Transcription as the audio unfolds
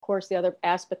course, the other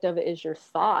aspect of it is your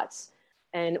thoughts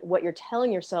and what you're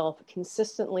telling yourself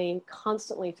consistently,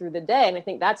 constantly through the day. And I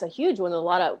think that's a huge one that a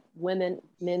lot of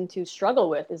men too struggle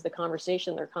with, is the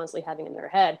conversation they're constantly having in their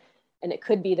head. And it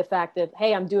could be the fact that,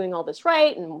 hey, I'm doing all this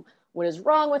right, and what is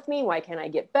wrong with me? Why can't I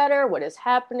get better? What is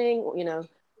happening? You know,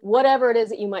 whatever it is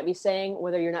that you might be saying,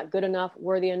 whether you're not good enough,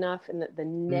 worthy enough, and the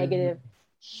negative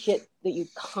shit that you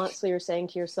constantly are saying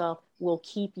to yourself will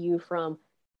keep you from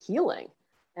healing.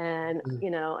 And,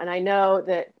 you know, and I know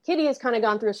that Kitty has kind of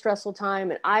gone through a stressful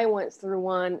time, and I went through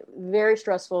one very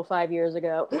stressful 5 years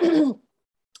ago.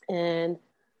 And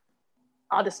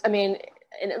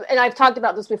and I've talked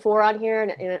about this before on here,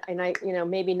 and I, you know,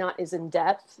 maybe not as in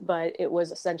depth, but it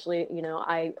was essentially, you know,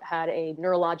 I had a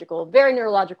very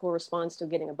neurological response to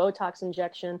getting a Botox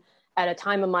injection at a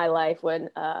time of my life when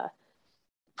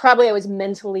probably I was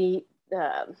mentally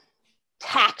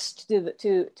taxed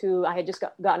to I had just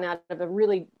gotten out of a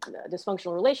really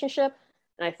dysfunctional relationship,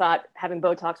 and I thought having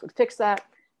Botox would fix that,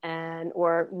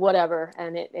 or whatever,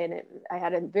 and I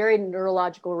had a very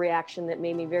neurological reaction that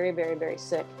made me very, very, very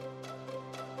sick.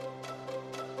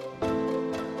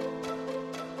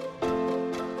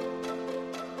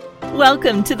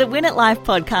 Welcome to the Win at Life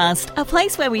podcast, a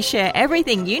place where we share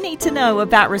everything you need to know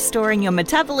about restoring your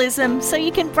metabolism so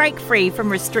you can break free from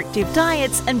restrictive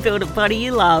diets and build a body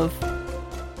you love.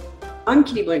 I'm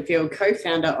Kitty Bloomfield,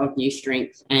 co-founder of New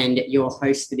Strength and your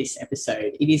host for this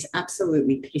episode. It is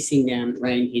absolutely pissing down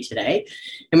rain here today.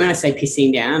 And when I say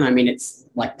pissing down, I mean it's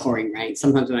like pouring rain.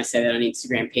 Sometimes when I say that on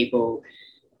Instagram, people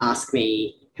ask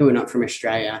me, who are not from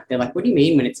Australia, they're like, what do you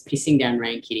mean when it's pissing down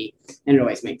rain, Kitty? And it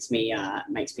always makes me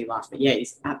laugh. But yeah,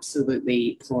 it's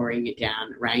absolutely pouring it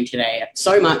down rain today,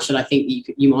 so much that I think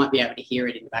you might be able to hear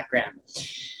it in the background.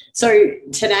 So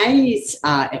today's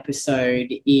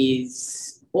episode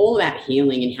is all about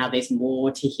healing and how there's more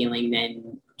to healing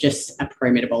than just a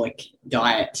pro-metabolic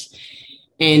diet.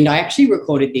 And I actually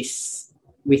recorded this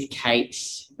with Kate,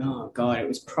 it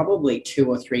was probably 2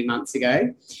 or 3 months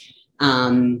ago.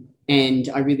 And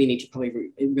I really need to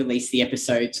probably release the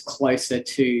episodes closer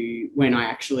to when I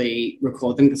actually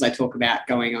record them, because I talk about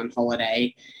going on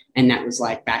holiday, and that was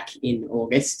like back in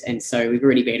August. And so we've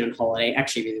already been on holiday.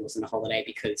 Actually, really wasn't a holiday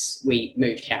because we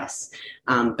moved house.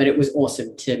 But it was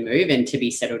awesome to move and to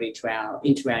be settled into our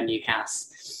new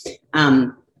house.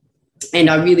 And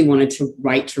I really wanted to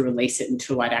wait to release it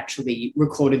until I'd actually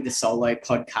recorded the solo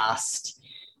podcast,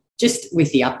 just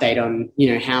with the update on,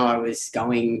 you know, how I was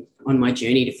going on my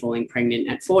journey to falling pregnant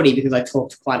at 40, because I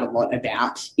talked quite a lot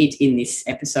about it in this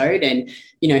episode, and,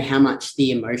 you know, how much the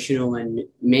emotional and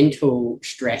mental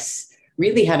stress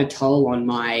really had a toll on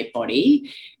my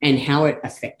body and how it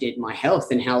affected my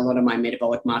health, and how a lot of my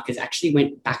metabolic markers actually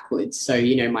went backwards. So,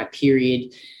 you know, my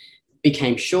period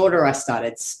became shorter. I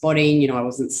started spotting, you know, I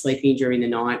wasn't sleeping during the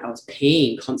night. I was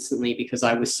peeing constantly because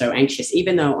I was so anxious,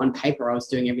 even though on paper I was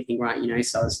doing everything right, you know,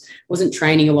 so I wasn't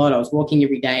training a lot. I was walking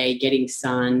every day, getting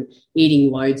sun,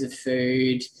 eating loads of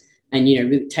food, and, you know,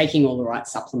 really taking all the right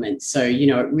supplements. So, you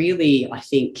know, it really, I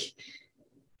think,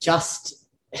 just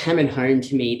hammered home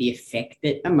to me the effect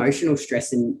that emotional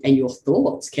stress and your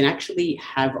thoughts can actually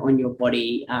have on your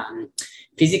body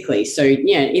physically. So,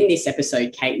 yeah, in this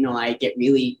episode, Kate and I get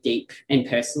really deep and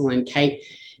personal, and Kate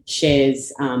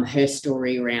shares her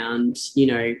story around, you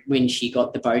know, when she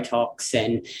got the Botox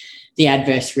and the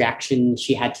adverse reaction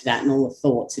she had to that, and all the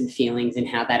thoughts and feelings, and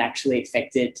how that actually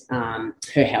affected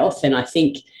her health. And I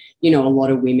think, you know, a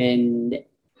lot of women,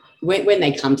 when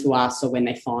they come to us, or when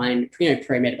they find, you know,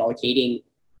 pro-metabolic eating,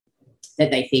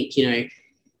 that they think, you know,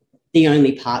 the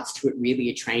only parts to it really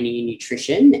are training and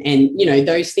nutrition. And, you know,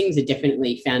 those things are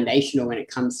definitely foundational when it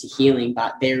comes to healing,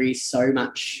 but there is so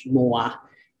much more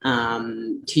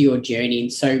to your journey,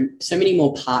 and so many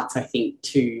more parts, I think,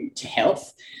 to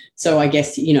health. So I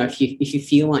guess, you know, if you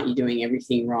feel like you're doing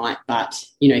everything right, but,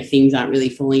 you know, things aren't really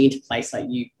falling into place like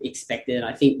you expected,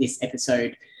 I think this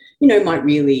episode, you know, might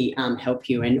really help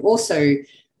you, and also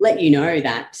let you know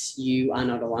that you are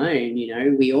not alone. You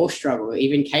know, we all struggle.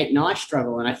 Even Kate and I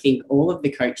struggle. And I think all of the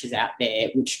coaches out there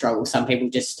would struggle. Some people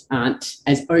just aren't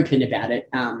as open about it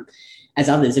as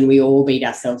others. And we all beat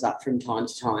ourselves up from time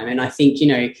to time. And I think, you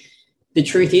know, the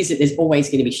truth is that there's always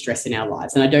going to be stress in our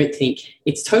lives. And I don't think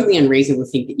it's totally unreasonable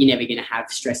to think that you're never going to have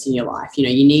stress in your life. You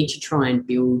know, you need to try and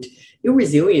build your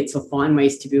resilience, or find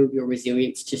ways to build your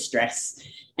resilience to stress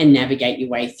and navigate your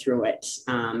way through it,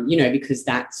 you know, because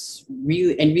that's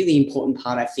really important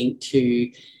part, I think,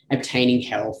 to obtaining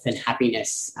health and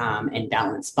happiness and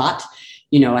balance. But,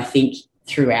 you know, I think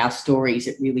through our stories,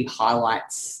 it really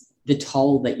highlights the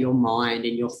toll that your mind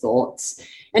and your thoughts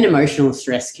and emotional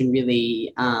stress can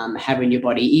really have on your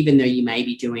body, even though you may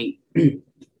be doing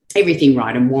everything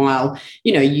right. And while,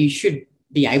 you should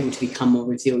be able to become more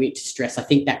resilient to stress, I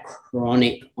think that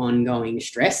chronic ongoing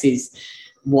stress is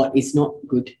what is not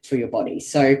good for your body.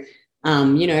 So,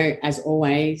 as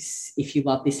always, if you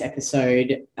love this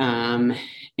episode, and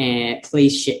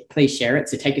please share it.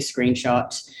 So take a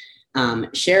screenshot,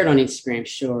 share it on Instagram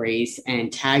stories,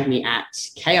 and tag me at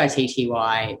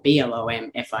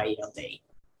KITTYBLOMFIELD.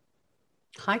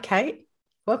 Hi, Kate.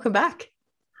 Welcome back.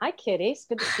 Hi, Kitty. It's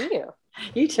good to see you.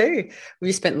 You too. We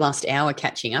just spent the last hour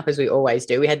catching up, as we always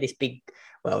do. We had this big,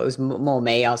 well, it was more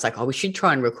me. I was like, we should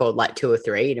try and record like 2 or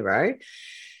 3 in a row.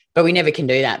 But we never can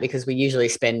do that because we usually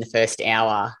spend the first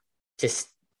hour just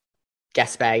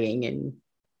gas bagging and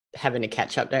having a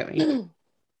catch up, don't we?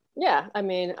 Yeah. I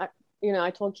mean, I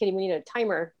told Kitty we need a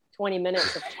timer, 20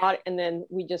 minutes of talk, and then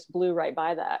we just blew right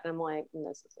by that. And I'm like,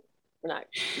 we're not,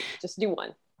 just do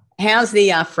one. How's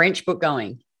the French book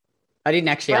going? I didn't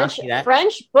actually ask you that.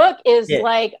 French book is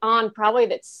like on probably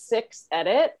the 6th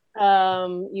edit.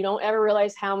 You don't ever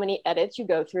realize how many edits you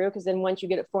go through, because then once you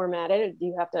get it formatted,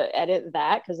 you have to edit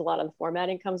that, because a lot of the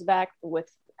formatting comes back with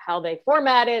how they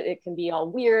format it. It can be all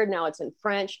weird. Now it's in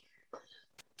French.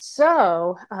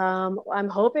 So I'm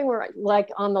hoping we're like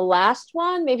on the last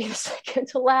one, maybe the second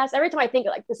to last. Every time I think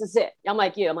like this is it, I'm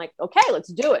like you. I'm like, okay,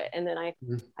 let's do it. And then I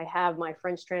have my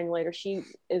French translator. She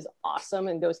is awesome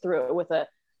and goes through it with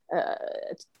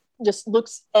just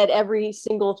looks at every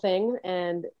single thing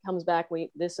and comes back,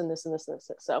 this and this and this and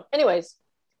this. So anyways,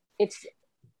 it's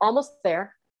almost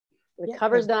there. The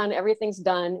cover's done. Everything's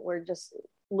done. We're just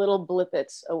little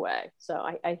blippets away. So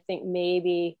I think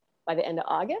maybe by the end of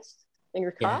August,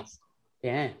 fingers crossed.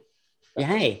 Yeah.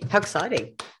 Yay. How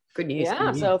exciting. Good news. Yeah.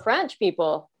 Good news. So French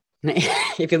people.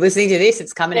 If you're listening to this,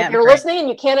 it's coming out. If you're listening and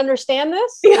you can't understand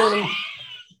this,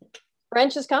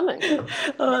 French is coming.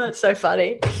 Oh, that's so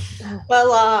funny.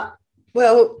 Well,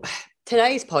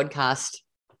 today's podcast,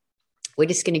 we're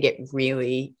just going to get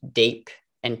really deep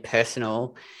and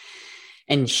personal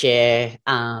and share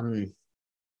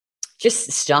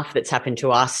just stuff that's happened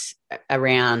to us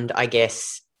around, I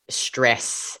guess,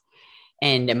 stress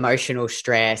and emotional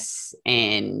stress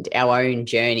and our own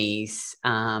journeys.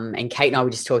 And Kate and I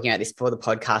were just talking about this before the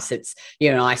podcast. It's,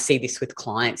 I see this with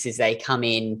clients as they come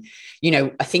in,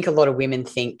 I think a lot of women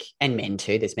think, and men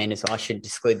too, there's men as well, I should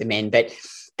exclude the men, but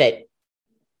that,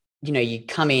 you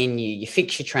come in, you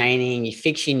fix your training, you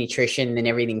fix your nutrition, then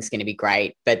everything's going to be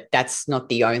great. But that's not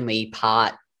the only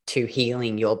part to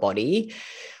healing your body.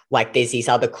 Like there's these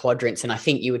other quadrants. And I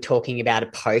think you were talking about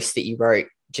a post that you wrote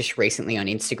just recently on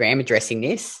Instagram addressing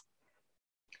this.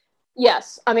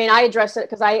 Yes. I mean, I address it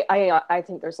because I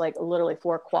think there's like literally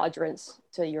 4 quadrants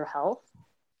to your health,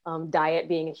 diet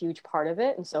being a huge part of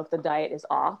it. And so if the diet is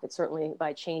off, it's certainly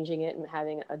by changing it and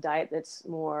having a diet that's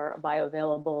more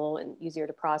bioavailable and easier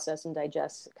to process and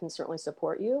digest can certainly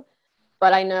support you.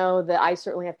 But I know that I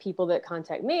certainly have people that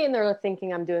contact me and they're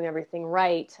thinking I'm doing everything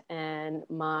right. And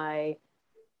my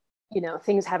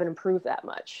things haven't improved that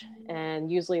much.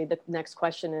 And usually the next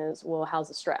question is, well, how's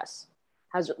the stress?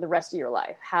 How's the rest of your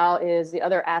life? How is the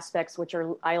other aspects, which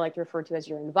I like to refer to as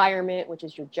your environment, which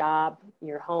is your job,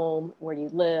 your home, where you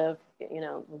live,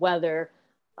 the weather,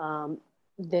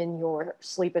 then your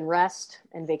sleep and rest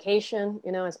and vacation,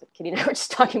 as Kitty and I were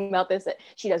just talking about this, that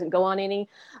she doesn't go on any.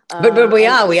 But we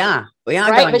are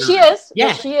right? But she is.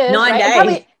 Yeah. She is. 9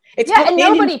 days. And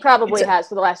nobody probably has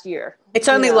for the last year. It's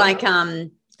only like,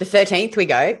 the 13th we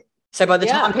go. So by the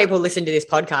time people listen to this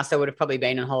podcast, they would have probably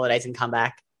been on holidays and come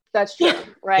back. That's true.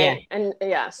 Right. Yeah. And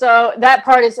so that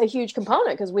part is a huge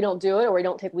component because we don't do it or we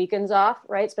don't take weekends off,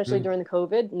 right? Especially during the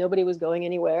COVID, nobody was going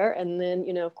anywhere. And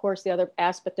then, of course, the other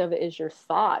aspect of it is your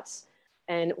thoughts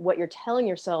and what you're telling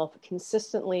yourself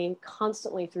consistently,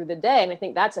 constantly through the day. And I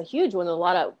think that's a huge one that a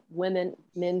lot of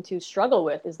men too struggle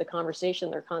with is the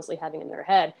conversation they're constantly having in their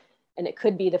head. And it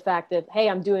could be the fact that, hey,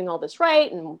 I'm doing all this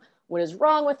right. And what is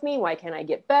wrong with me? Why can't I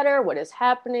get better? What is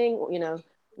happening?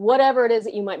 Whatever it is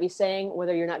that you might be saying,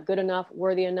 whether you're not good enough,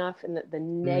 worthy enough, and the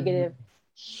negative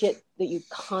shit that you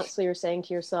constantly are saying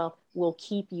to yourself will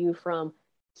keep you from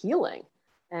healing.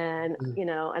 And,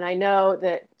 and I know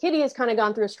that Kitty has kind of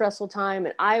gone through a stressful time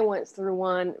and I went through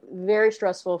one very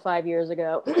stressful 5 years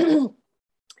ago.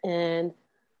 And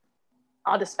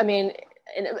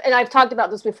and I've talked about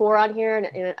this before on here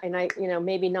and I,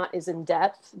 maybe not as in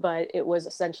depth, but it was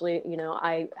essentially,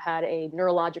 I had a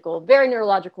very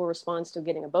neurological response to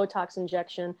getting a Botox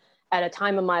injection at a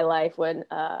time in my life when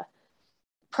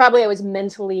probably I was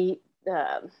mentally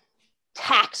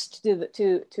taxed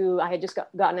I had just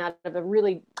gotten out of a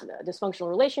really dysfunctional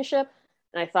relationship.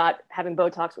 And I thought having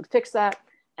Botox would fix that.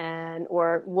 and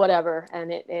or whatever.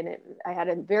 And I had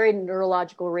a very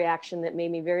neurological reaction that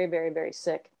made me very, very, very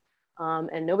sick.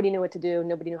 And nobody knew what to do.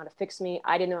 Nobody knew how to fix me.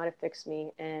 I didn't know how to fix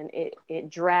me. And it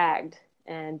dragged.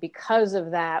 And because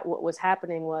of that, what was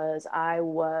happening was I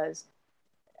was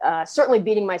certainly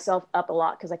beating myself up a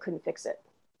lot because I couldn't fix it.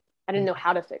 I didn't know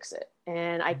how to fix it.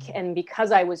 And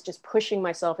because I was just pushing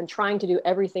myself and trying to do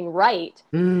everything right,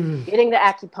 getting the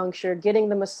acupuncture, getting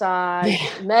the massage,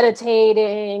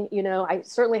 meditating, I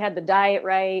certainly had the diet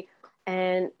right,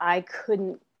 and I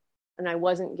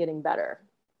wasn't getting better,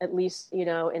 at least,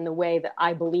 in the way that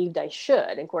I believed I should.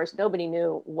 And of course, nobody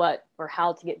knew what or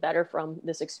how to get better from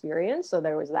this experience. So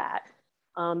there was that.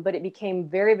 But it became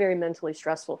very, very mentally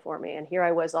stressful for me. And here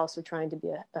I was also trying to be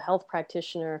a health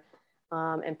practitioner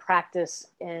and practice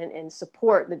and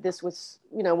support that this was,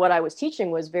 what I was teaching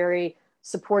was very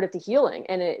supportive to healing.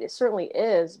 And it certainly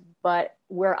is. But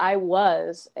where I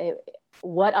was,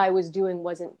 what I was doing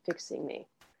wasn't fixing me.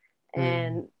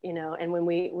 And, and when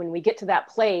we get to that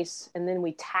place and then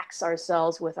we tax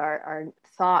ourselves with our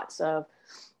thoughts of,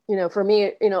 for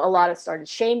me, a lot of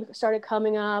shame started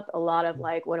coming up, a lot of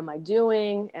like, what am I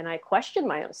doing? And I questioned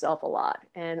myself a lot.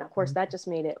 And of course that just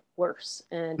made it worse.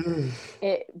 And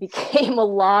it became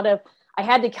I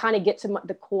had to kind of get to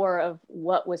the core of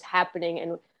what was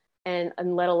happening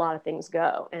and let a lot of things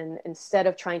go. And instead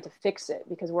of trying to fix it,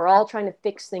 because we're all trying to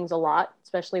fix things a lot,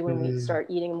 especially when we start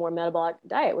eating a more metabolic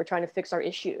diet, we're trying to fix our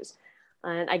issues.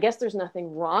 And I guess there's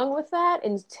nothing wrong with that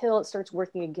until it starts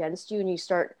working against you and you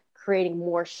start creating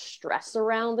more stress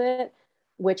around it,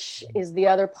 which is the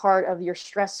other part of your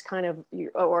stress kind of,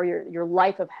 your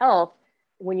life of health,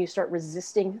 when you start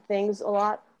resisting things a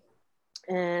lot.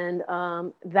 And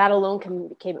that alone can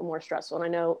become more stressful. And I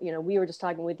know, we were just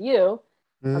talking with you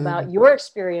about your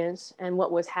experience and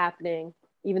what was happening,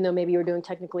 even though maybe you were doing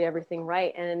technically everything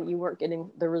right and you weren't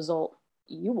getting the result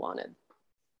you wanted.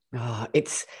 Oh,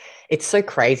 it's so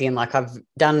crazy. And like I've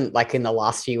done like in the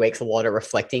last few weeks, a lot of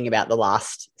reflecting about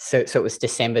so it was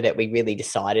December that we really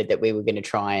decided that we were going to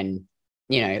try and,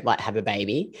 like have a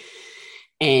baby.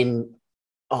 And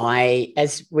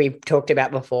as we've talked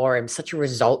about before, I'm such a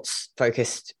results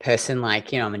focused person.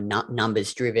 Like, I'm a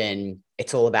numbers driven.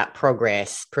 It's all about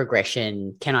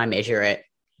progression. Can I measure it?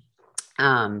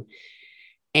 And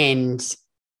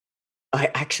I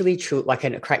actually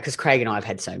because Craig and I have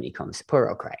had so many conversations. Poor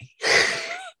old Craig.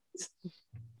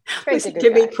 Listen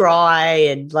to me cry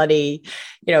and bloody,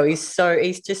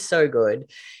 he's just so good.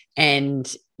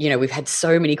 And, we've had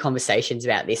so many conversations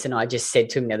about this. And I just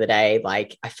said to him the other day,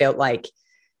 like, I felt like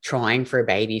trying for a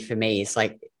baby for me is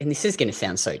like, and this is going to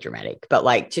sound so dramatic, but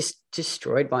like just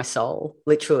destroyed my soul,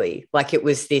 literally. Like it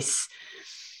was this,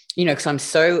 because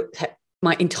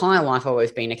my entire life I've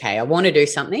always been, okay, I want to do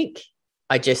something.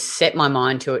 I just set my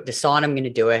mind to it, decide I'm going to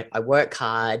do it. I work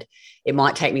hard. It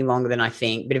might take me longer than I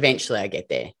think, but eventually I get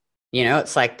there.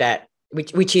 It's like that,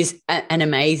 which is an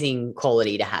amazing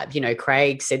quality to have.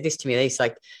 Craig said this to me. He's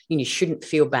like, you shouldn't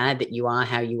feel bad that you are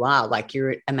how you are. Like,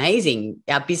 you're amazing.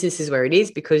 Our business is where it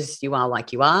is because you are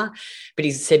like you are. But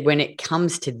he said, when it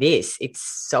comes to this, it's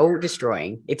soul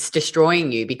destroying. It's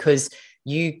destroying you because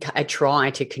you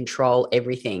try to control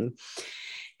everything.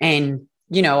 And,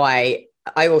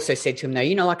 I also said to him,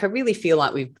 though, like, I really feel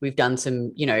like we've done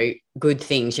some, good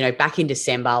things, back in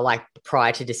December, like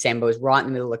prior to December, was right in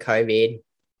the middle of COVID.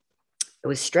 It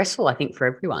was stressful, I think, for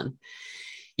everyone.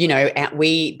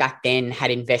 We back then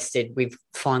had invested, we've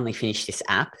finally finished this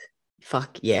app.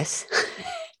 Fuck yes.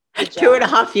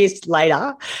 2.5 years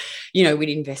later, we'd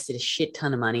invested a shit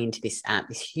ton of money into this app,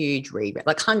 this huge rebrand,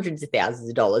 like hundreds of thousands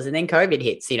of dollars. And then COVID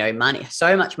hits, money,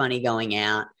 so much money going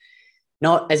out.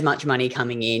 Not as much money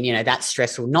coming in, that's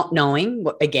stressful. Not knowing,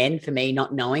 for me,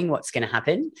 not knowing what's going to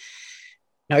happen.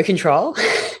 No control,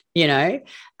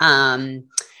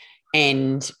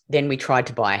 And then we tried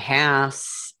to buy a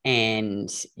house and,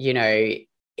 then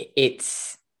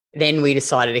we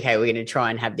decided, okay, we're going to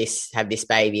try and have this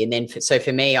baby. And then, so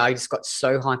for me, I just got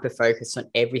so hyper-focused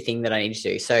on everything that I needed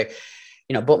to do. So,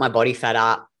 I brought my body fat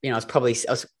up. I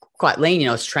was quite lean,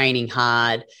 I was training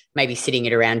hard, maybe sitting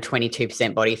at around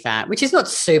 22% body fat, which is not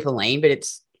super lean, but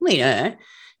it's leaner,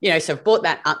 so I've brought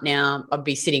that up now. I'd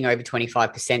be sitting over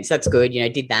 25%. So that's good.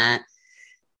 Did that,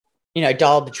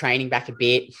 dialed the training back a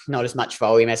bit, not as much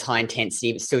volume, as high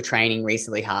intensity, but still training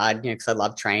reasonably hard, because I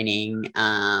love training,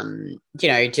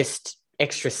 just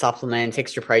extra supplements,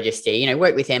 extra Progest,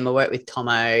 work with Emma, work with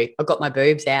Tomo. I got my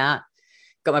boobs out.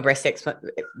 Got my breast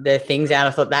the things out.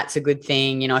 I thought that's a good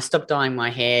thing. I stopped dyeing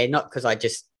my hair, not because I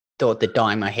just thought that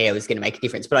dyeing my hair was going to make a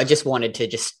difference, but I just wanted to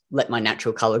just let my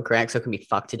natural color correct so I couldn't be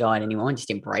fucked to dye it anymore and just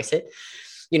embrace it.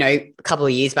 a couple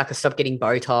of years back, I stopped getting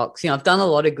Botox. I've done a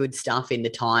lot of good stuff in the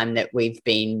time that we've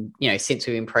been, since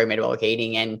we've been pro-metabolic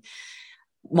eating. And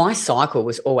my cycle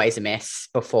was always a mess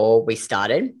before we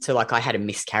started. So like I had a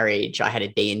miscarriage, I had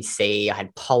a DNC, I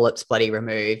had polyps bloody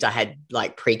removed, I had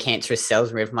like precancerous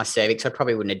cells removed from my cervix. I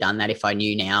probably wouldn't have done that if I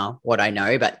knew now what I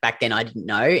know, but back then I didn't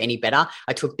know any better.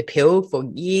 I took the pill for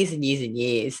years and years and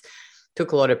years,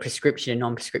 took a lot of prescription and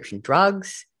non-prescription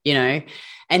drugs, and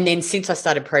then since I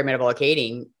started pro-metabolic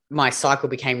eating, my cycle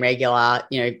became regular,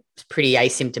 pretty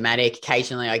asymptomatic.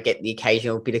 Occasionally I get the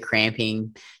occasional bit of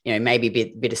cramping, maybe a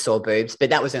bit of sore boobs, but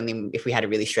that was only if we had a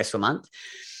really stressful month.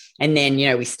 And then,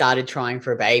 we started trying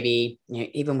for a baby,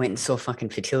 even went and saw fucking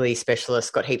fertility specialists,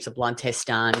 got heaps of blood tests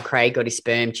done. Craig got his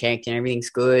sperm checked and everything's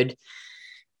good.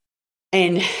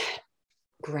 And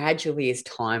gradually as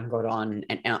time got on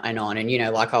and on,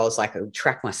 and, like I was like, I would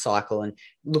track my cycle and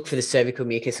look for the cervical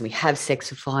mucus and we have sex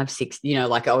for 5, 6,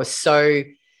 like I was so...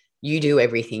 You do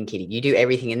everything, Kitty. You do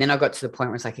everything. And then I got to the point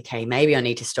where it's like, okay, maybe I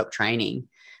need to stop training.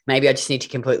 Maybe I just need to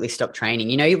completely stop training.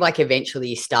 You like eventually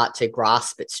you start to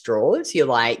grasp at straws. You're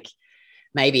like,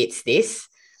 maybe it's this.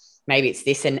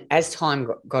 And as time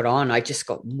got on, I just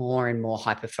got more and more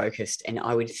hyper-focused and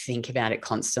I would think about it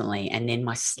constantly. And then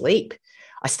my sleep,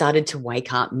 I started to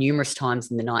wake up numerous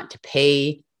times in the night to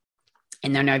pee.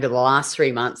 And then over the last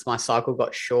 3 months, my cycle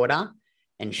got shorter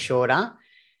and shorter.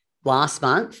 Last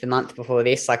month, the month before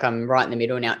this, like I'm right in the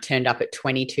middle now, it turned up at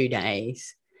 22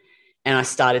 days and I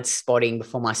started spotting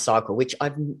before my cycle, which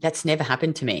that's never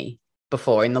happened to me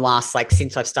before in the last, like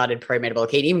since I've started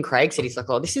pro-metabolic eating. Even Craig said, he's like,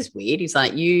 oh, this is weird. He's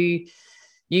like,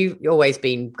 you've always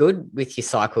been good with your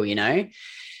cycle,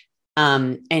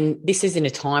 and this is in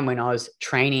a time when I was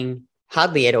training,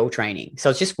 hardly at all training. So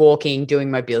I was just walking,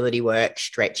 doing mobility work,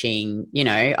 stretching,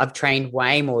 I've trained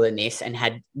way more than this and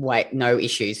had no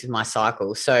issues with my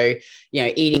cycle. So,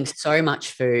 eating so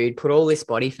much food, put all this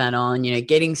body fat on,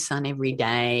 getting sun every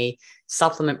day,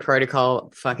 supplement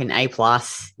protocol, fucking A+,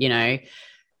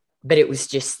 but it was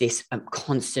just this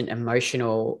constant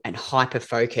emotional and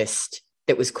hyper-focused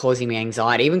that was causing me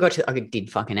anxiety. Even I did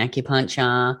fucking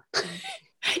acupuncture,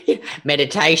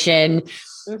 meditation.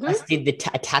 Mm-hmm. I did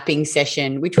a tapping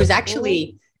session, which was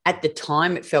actually at the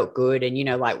time it felt good.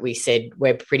 And, like we said,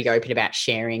 we're pretty open about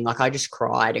sharing. Like I just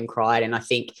cried. And I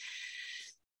think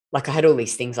like I had all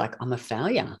these things like I'm a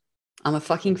failure. I'm a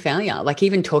fucking failure. Like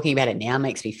even talking about it now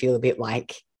makes me feel a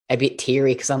bit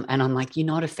teary because I'm like, you're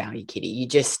not a failure, Kitty. You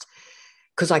just,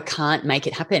 because I can't make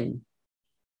it happen.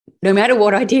 No matter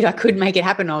what I did, I couldn't make it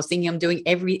happen. I was thinking I'm doing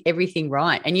everything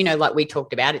right. And, like we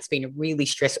talked about, it's been a really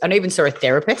stressful. I even saw a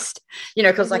therapist,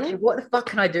 because like, what the fuck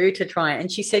can I do to try?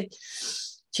 And she said,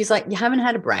 she's like, you haven't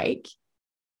had a break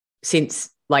since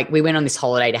like we went on this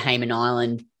holiday to Hayman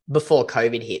Island before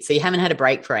COVID hit. So you haven't had a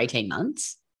break for 18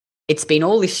 months. It's been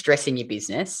all this stress in your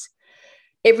business,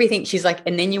 everything. She's like,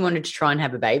 and then you wanted to try and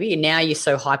have a baby. And now you're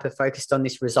so hyper-focused on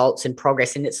this results and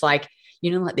progress. And it's like,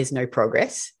 like there's no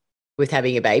progress with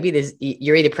having a baby.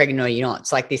 You're either pregnant or you're not.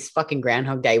 It's like this fucking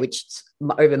Groundhog Day, which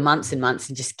over months and months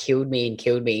and just killed me.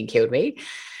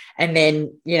 And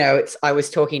then, I was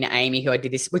talking to Amy, who I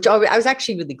did this, which I was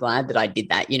actually really glad that I did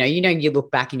that. You look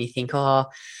back and you think, oh,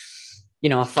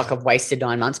 I've wasted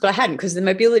 9 months, but I hadn't, because the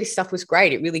mobility stuff was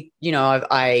great. It really,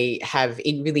 I have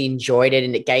really enjoyed it,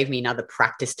 and it gave me another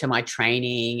practice to my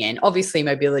training. And obviously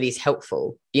mobility is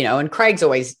helpful, and Craig's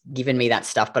always given me that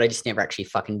stuff, but I just never actually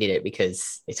fucking did it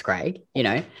because it's Craig,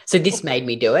 so this made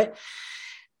me do it.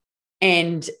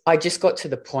 And I just got to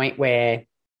the point where,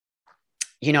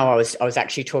 I was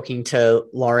actually talking to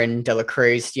Lauren De La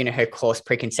Cruz, her course,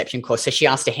 preconception course. So she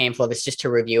asked a handful of us just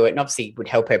to review it, and obviously would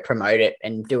help her promote it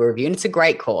and do a review. And it's a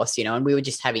great course, and we were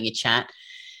just having a chat.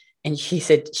 And she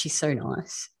said, she's so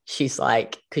nice. She's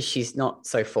like, because she's not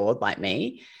so forward like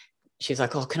me. She's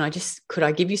like, oh, could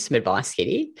I give you some advice,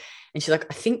 Kitty? And she's like,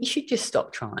 I think you should just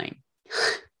stop trying.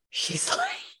 She's like,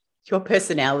 your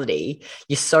personality,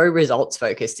 you're so results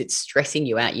focused, it's stressing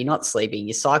you out. You're not sleeping.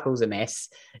 Your cycle's a mess.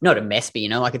 Not a mess, but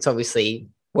like it's obviously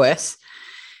worse.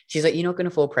 She's like, you're not going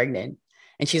to fall pregnant.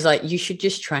 And she's like, you should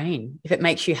just train if it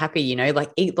makes you happy,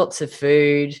 like eat lots of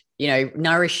food,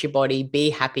 nourish your body, be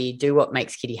happy, do what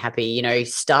makes Kitty happy,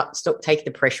 stop take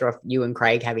the pressure off you and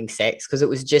Craig having sex. Because it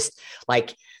was just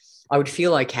like, I would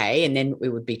feel okay, and then it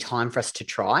would be time for us to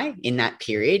try in that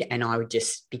period, and I would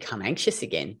just become anxious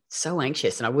again, so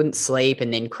anxious, and I wouldn't sleep.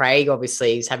 And then Craig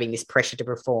obviously is having this pressure to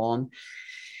perform,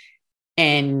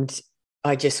 and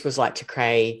I just was like to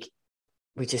Craig,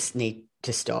 we just need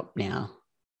to stop now.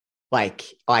 Like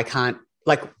I can't,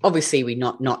 like obviously we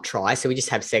not try, so we just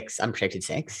have sex, unprotected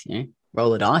sex,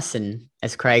 roll the dice, and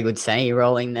as Craig would say, you're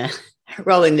rolling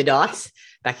the dice.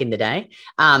 back in the day.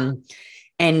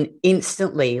 And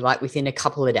instantly, like within a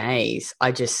couple of days,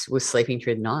 I just was sleeping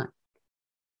through the night.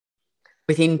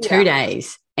 Within 2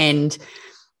 days. And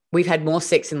we've had more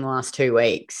sex in the last 2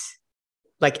 weeks,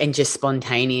 like, and just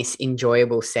spontaneous,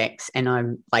 enjoyable sex. And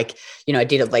I'm like, you know, I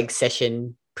did a leg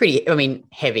session,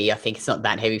 heavy. I think it's not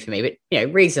that heavy for me, but, you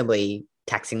know, reasonably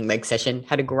taxing leg session,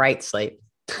 had a great sleep.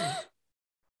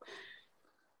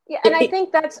 Yeah. And I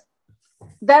think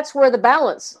that's where the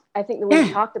balance, I think that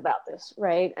we've talked about this,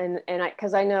 right? And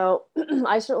because I know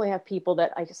I certainly have people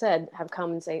that, like I said, have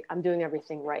come and say, I'm doing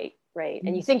everything right.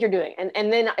 And you think you're doing,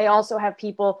 and then I also have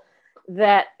people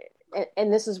that,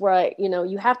 and this is where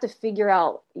you have to figure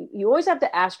out, you always have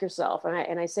to ask yourself,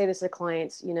 and I say this to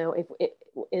clients, you know, if it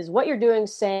is what you're doing,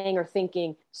 saying, or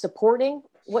thinking supporting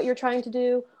what you're trying to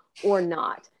do or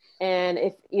not. And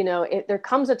if there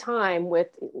comes a time with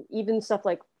even stuff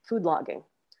like food logging,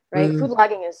 right? Food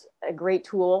logging is a great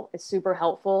tool. It's super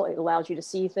helpful. It allows you to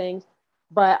see things,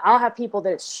 but I'll have people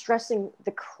that it's stressing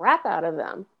the crap out of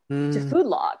them to food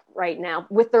log right now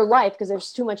with their life because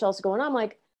there's too much else going on. I'm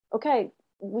like, okay,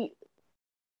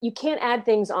 you can't add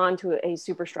things on to a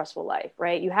super stressful life,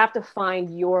 right? You have to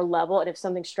find your level. And if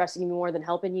something's stressing you more than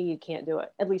helping you, you can't do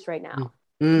it, at least right now.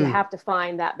 You have to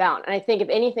find that balance. And I think if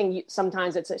anything,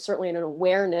 sometimes it's certainly an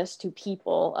awareness to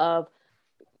people of,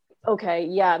 okay,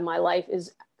 yeah, my life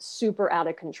is super out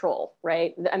of control,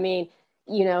 right? I mean,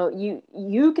 you know,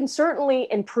 you can certainly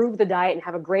improve the diet and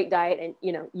have a great diet, and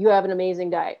you have an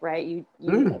amazing diet, right? You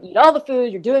eat all the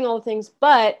food, you're doing all the things,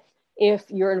 but if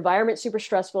your environment's super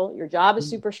stressful, your job is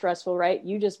super stressful, right?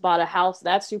 You just bought a house,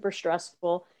 that's super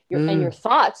stressful, and your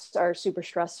thoughts are super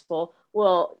stressful.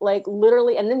 Well, like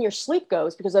literally, and then your sleep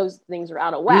goes because those things are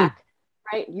out of whack.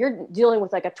 Right? You're dealing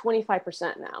with like a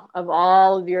 25% now of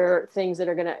all of your things that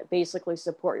are going to basically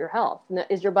support your health. Now,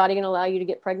 is your body going to allow you to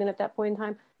get pregnant at that point in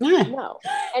time? No.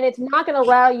 And it's not going to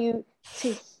allow you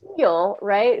to heal,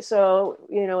 right? So,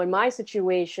 in my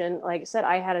situation, like I said,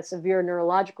 I had a severe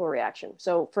neurological reaction.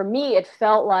 So for me, it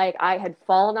felt like I had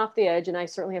fallen off the edge, and I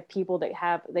certainly have people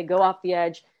that they go off the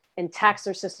edge and tax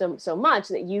their system so much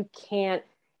that you can't,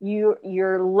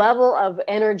 your level of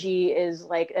energy is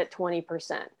like at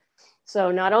 20%.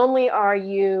 So not only are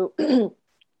you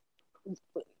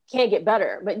can't get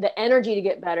better, but the energy to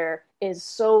get better is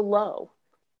so low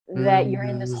that you're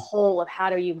in this hole of how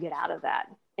do you get out of that?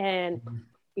 And,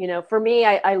 for me,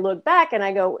 I look back and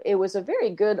I go, it was a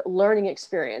very good learning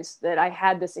experience that I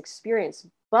had this experience,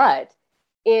 but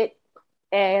it,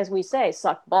 as we say,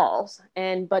 sucked balls.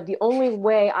 But the only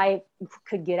way I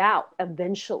could get out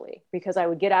eventually, because I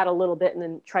would get out a little bit and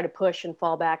then try to push and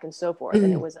fall back and so forth.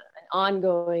 And it was an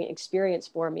ongoing experience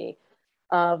for me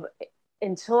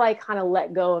until I kind of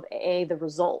let go of the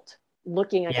result,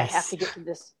 looking like I have to get to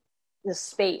this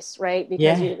space, right?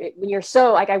 Because when you're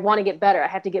so like, I want to get better, I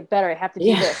have to get better, I have to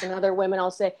do this. And other women,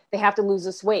 I'll say they have to lose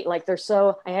this weight. Like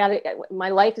my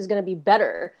life is going to be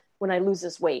better when I lose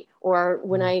this weight, or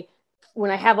when I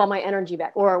have all my energy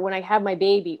back, or when I have my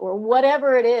baby, or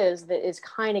whatever it is that is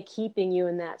kind of keeping you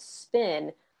in that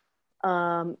spin.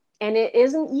 And it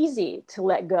isn't easy to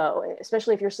let go,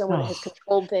 especially if you're someone that has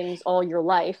controlled things all your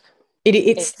life.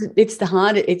 It's the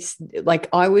hard. It's like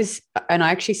I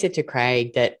actually said to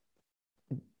Craig that,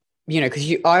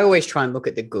 because I always try and look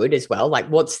at the good as well. Like,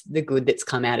 what's the good that's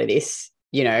come out of this,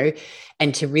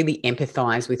 and to really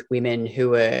empathize with women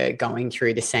who are going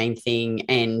through the same thing.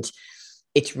 And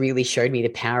it's really showed me the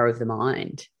power of the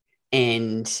mind,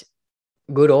 and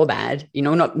good or bad,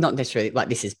 not necessarily like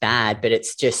this is bad, but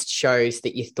it's just shows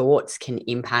that your thoughts can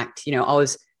impact. I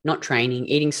was not training,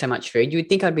 eating so much food. You would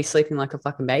think I'd be sleeping like a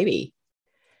fucking baby.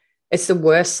 It's the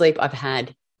worst sleep I've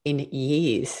had in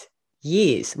years.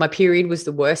 My period was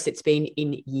the worst it's been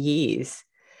in years.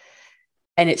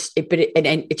 And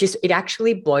it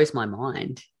actually blows my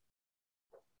mind.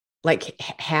 Like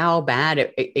how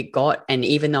bad it got. And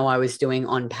even though I was doing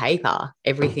on paper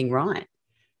everything right.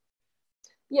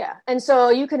 Yeah. And so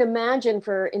you can imagine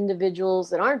for individuals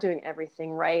that aren't doing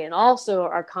everything right and also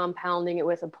are compounding it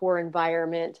with a poor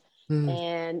environment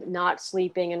and not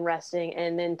sleeping and resting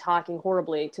and then talking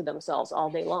horribly to themselves all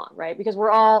day long, right? Because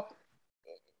I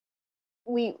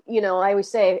always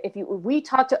say, if we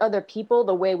talk to other people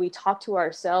the way we talk to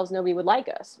ourselves, nobody would like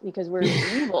us because we're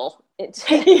evil.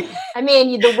 I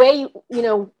mean, the way,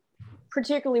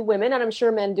 particularly women, and I'm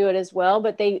sure men do it as well,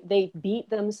 but they beat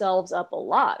themselves up a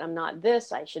lot. I'm not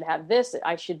this, I should have this,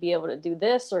 I should be able to do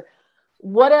this, or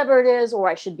whatever it is, or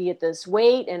I should be at this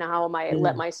weight, and how am I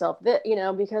let myself,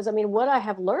 because I mean, what I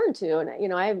have learned to,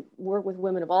 and, I work with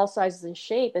women of all sizes and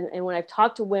shape. And when I've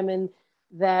talked to women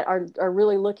that are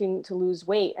really looking to lose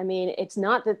weight. I mean, it's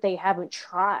not that they haven't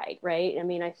tried, right? I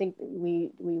mean, I think we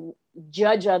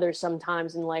judge others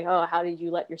sometimes and like, oh, how did you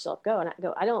let yourself go? And I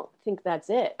go, I don't think that's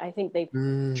it. I think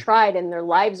they've tried and their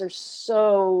lives are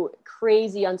so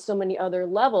crazy on so many other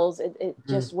levels. It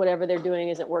just whatever they're doing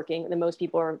isn't working. And most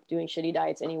people are doing shitty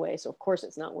diets anyway, so of course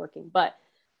it's not working. But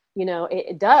you know,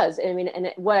 it does. I mean,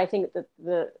 and what I think that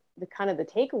the kind of the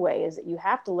takeaway is that you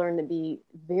have to learn to be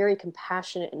very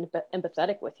compassionate and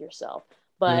empathetic with yourself,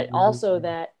 but also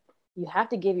that you have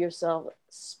to give yourself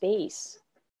space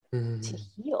to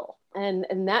heal. And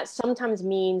that sometimes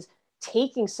means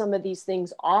taking some of these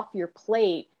things off your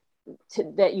plate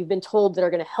that you've been told that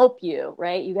are going to help you,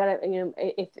 right? You got to, you know,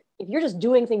 if you're just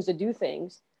doing things to do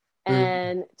things,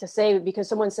 and to say, because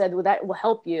someone said, well, that will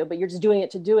help you, but you're just doing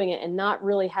it to doing it and not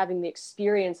really having the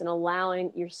experience and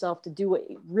allowing yourself to do what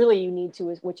really you need to,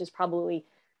 which is probably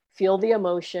feel the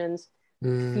emotions,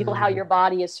 feel how your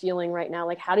body is feeling right now.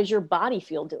 Like, how does your body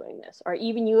feel doing this? Are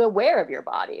even you aware of your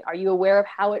body? Are you aware of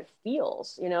how it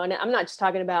feels? You know, and I'm not just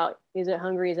talking about, is it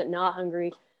hungry? Is it not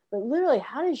hungry? But literally,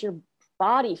 how does your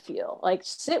body feel? Like,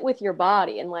 sit with your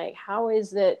body and like, how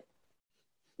is it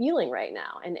feeling right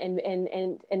now, and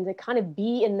to kind of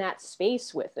be in that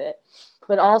space with it,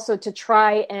 but also to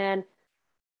try and,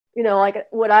 you know, like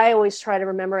what I always try to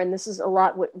remember, and this is a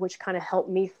lot which kind of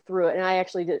helped me through it. And I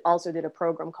actually did a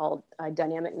program called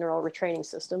Dynamic Neural Retraining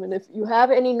System. And if you have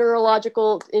any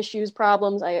neurological issues,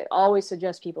 problems, I always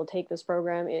suggest people take this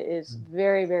program. It is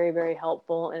very, very, very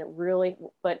helpful, and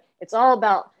but it's all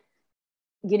about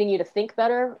getting you to think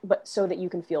better, but so that you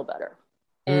can feel better.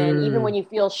 And even when you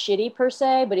feel shitty per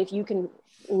se, but if you can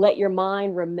let your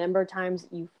mind remember times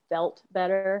that you felt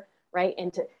better, right?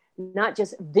 And to not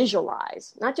just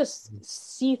visualize, not just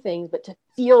see things, but to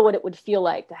feel what it would feel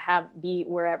like to be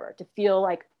wherever, to feel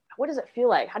like, what does it feel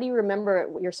like? How do you remember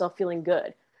yourself feeling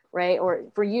good, right? Or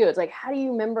for you, it's like, how do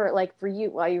you remember, like for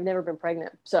you, well, you've never been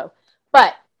pregnant. So,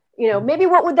 but you know, maybe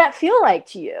what would that feel like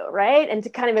to you, right? And to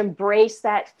kind of embrace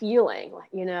that feeling,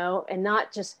 you know, and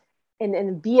not just,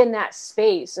 and be in that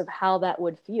space of how that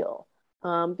would feel,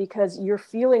 because your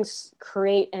feelings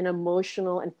create an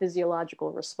emotional and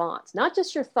physiological response, not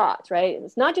just your thoughts, right?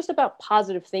 It's not just about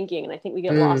positive thinking, and I think we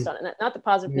get lost on it. Not that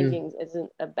positive thinking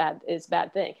isn't a bad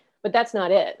thing, but that's not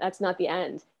it. That's not the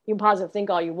end. You can positive think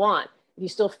all you want. If you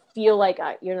still feel like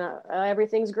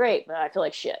everything's great, but I feel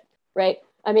like shit, right?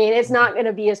 I mean, it's not going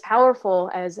to be as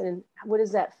powerful as what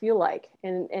does that feel like?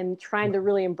 And trying to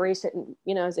really embrace it, and,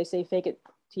 you know, as they say, fake it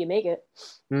till you make it,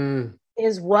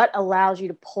 is what allows you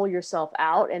to pull yourself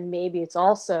out. And maybe it's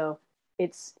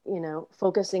you know,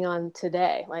 focusing on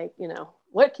today, like, you know,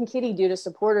 what can Kitty do to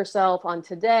support herself on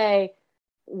today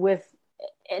with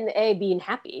being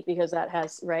happy, because that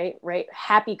has right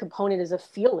happy component is a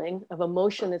feeling of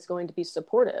emotion that's going to be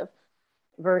supportive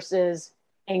versus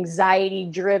anxiety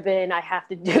driven, I have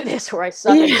to do this or I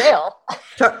suck and fail.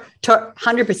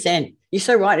 100%. You're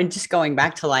so right. And just going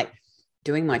back to like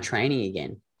doing my training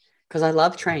again, because I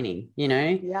love training, you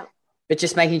know? Yeah. But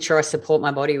just making sure I support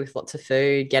my body with lots of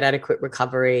food, get adequate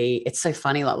recovery. It's so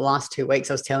funny, like the last 2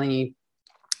 weeks I was telling you,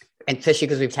 and especially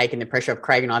because we've taken the pressure off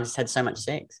Craig and I've just had so much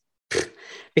sex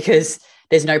because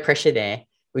there's no pressure there.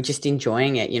 We're just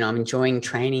enjoying it. You know, I'm enjoying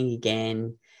training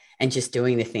again and just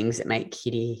doing the things that make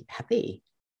Kitty happy.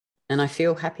 And I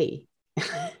feel happy.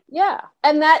 Yeah.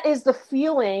 And that is the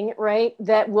feeling, right,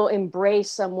 that will embrace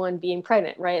someone being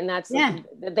pregnant, right? And that's,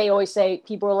 they always say,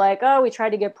 people are like, oh, we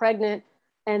tried to get pregnant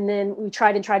and then we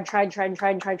tried and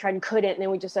couldn't. And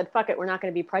then we just said, fuck it, we're not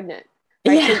going to be pregnant.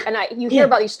 Right? Yeah. And you hear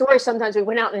about these stories. Sometimes we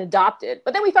went out and adopted,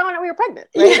 but then we found out we were pregnant,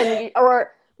 right?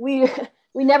 Yeah.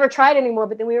 We never tried anymore,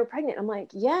 but then we were pregnant. I'm like,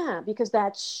 yeah, because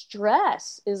that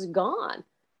stress is gone.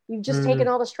 You've just taken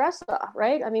all the stress off,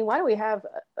 right? I mean, why do we have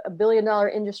 $1 billion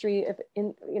industry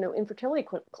in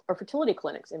fertility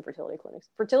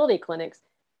clinics?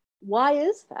 Why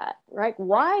is that, right?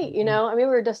 Why, you know, I mean,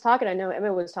 we were just talking, I know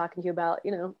Emma was talking to you about,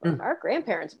 you know, our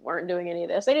grandparents weren't doing any of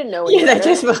this. They didn't know any better. They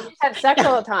just had sex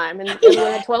all the time and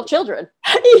everyone had 12 children,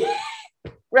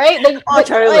 right?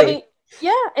 Totally. I mean,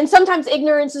 yeah. And sometimes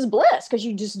ignorance is bliss because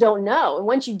you just don't know. And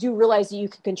once you do realize that you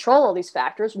can control all these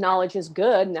factors, knowledge is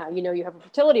good. Now, you know, you have a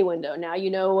fertility window. Now, you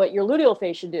know what your luteal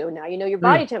phase should do. Now, you know, your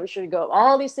body temperature should go.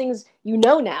 All these things, you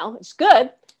know, now it's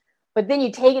good. But then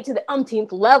you take it to the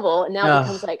umpteenth level and now it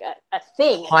becomes like a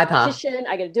thing. Hyper. Competition,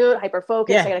 I got to do it. Hyper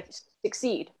focus. I got to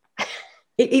succeed.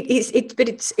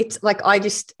 It's like,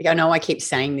 I know I keep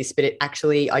saying this, but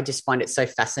I just find it so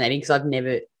fascinating because I've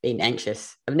never been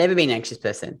anxious. I've never been an anxious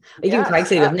person. Even Craig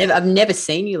said, I've never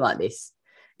seen you like this.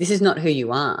 This is not who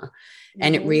you are.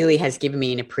 And it really has given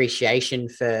me an appreciation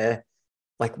for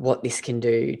like what this can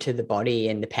do to the body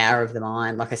and the power of the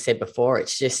mind. Like I said before,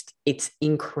 it's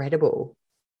incredible.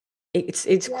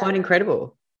 It's quite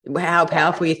incredible how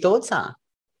powerful your thoughts are.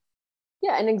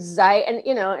 Yeah, and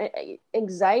anxiety, and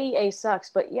anxiety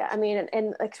sucks, but yeah, I mean,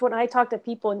 and like when I talk to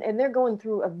people and they're going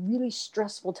through a really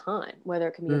stressful time, whether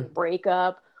it can be a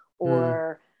breakup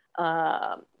or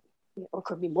or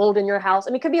could be mold in your house.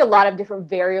 I mean, it could be a lot of different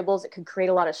variables that could create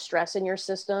a lot of stress in your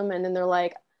system. And then they're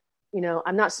like,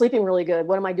 I'm not sleeping really good.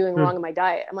 What am I doing wrong in my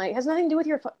diet? I'm like, it has nothing to do with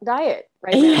your diet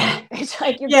right now. It's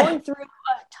like you're going through a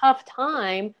tough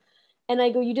time, and I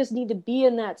go, you just need to be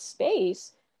in that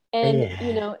space. And,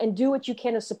 and do what you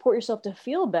can to support yourself to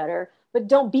feel better, but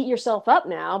don't beat yourself up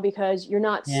now because you're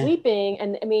not sleeping.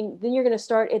 And I mean, then you're going to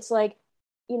start, it's like,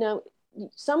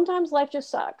 sometimes life just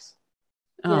sucks,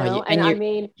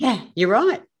 you're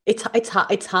right.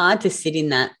 It's hard to sit in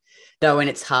that though. And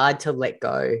it's hard to let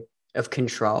go of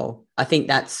control. I think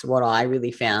that's what I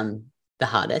really found the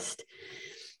hardest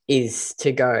is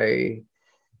to go,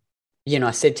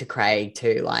 I said to Craig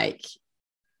too, like,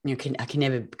 I can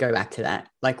never go back to that.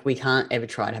 Like we can't ever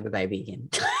try to have a baby again.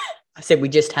 I said, we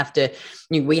just have to,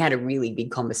 we had a really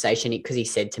big conversation because he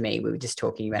said to me, we were just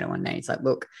talking about it one day. He's like,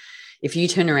 look, if you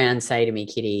turn around and say to me,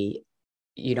 Kitty,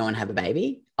 you don't want to have a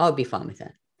baby, I'll be fine with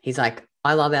that. He's like,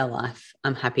 I love our life.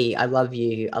 I'm happy. I love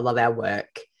you. I love our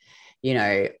work.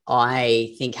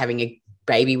 I think having a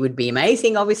baby would be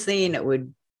amazing, obviously, and it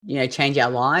would, change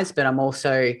our lives, but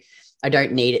I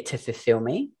don't need it to fulfill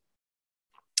me.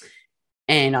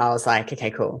 And I was like,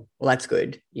 okay, cool. Well, that's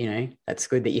good. That's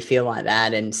good that you feel like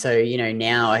that. And so,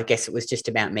 now I guess it was just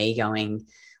about me going,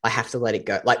 I have to let it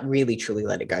go, like really, truly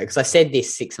let it go. Because I said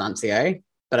this 6 months ago,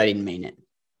 but I didn't mean it.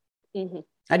 Mm-hmm.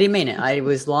 I didn't mean it. I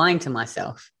was lying to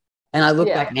myself. And I look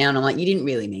back now and I'm like, you didn't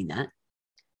really mean that.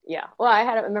 Yeah. Well, I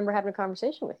remember having a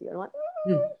conversation with you. And I'm like,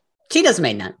 she doesn't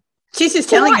mean that. She's just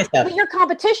telling herself. But your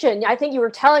competition, I think you were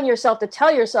telling yourself to tell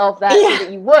yourself that, so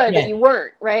that you would, but you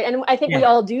weren't, right? And I think we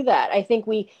all do that. I think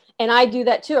and I do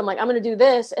that too. I'm like, I'm going to do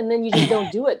this. And then you just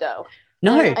don't do it though.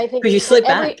 No, I think because you slip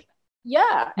back.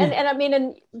 Yeah. And I mean,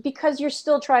 and because you're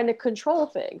still trying to control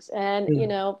things and,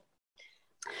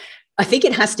 I think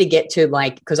it has to get to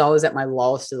like, because I was at my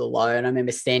lowest of the low and I remember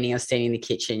I was standing in the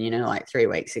kitchen, like 3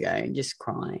 weeks ago and just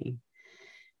crying.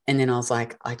 And then I was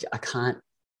like, I can't,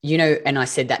 and I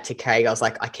said that to Craig. I was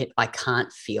like, I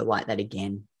can't feel like that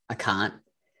again. I can't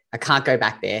go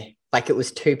back there. Like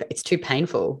it's too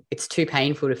painful. It's too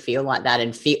painful to feel like that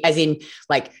and feel as in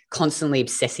like constantly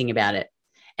obsessing about it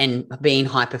and being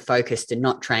hyper focused and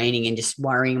not training and just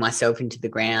worrying myself into the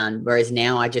ground. Whereas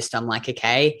now I'm like,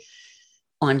 okay,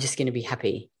 I'm just going to be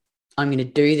happy. I'm going to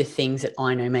do the things that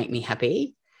I know make me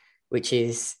happy, which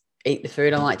is eat the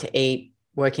food I like to eat,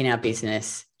 work in our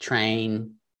business,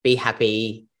 train, be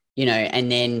happy,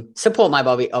 and then support my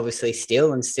body obviously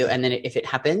still. And then if it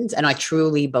happens, and I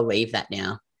truly believe that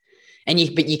now,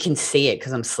 but you can see it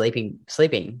because I'm sleeping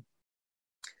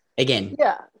again.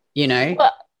 Yeah.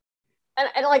 Well,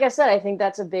 and like I said, I think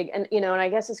that's a big, and I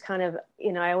guess it's kind of,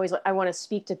 I want to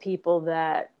speak to people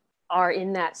that are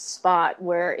in that spot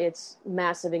where it's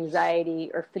massive anxiety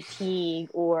or fatigue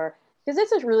because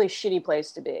it's a really shitty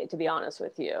place to be honest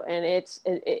with you. And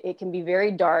it can be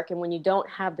very dark. And when you don't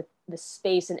have the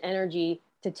space and energy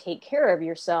to take care of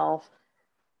yourself,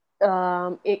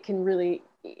 it can really,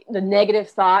 the negative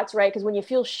thoughts, right? Because when you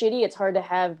feel shitty, it's hard to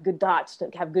have good thoughts, to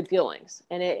have good feelings.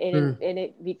 And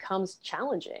it becomes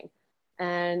challenging.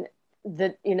 And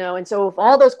and so if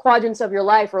all those quadrants of your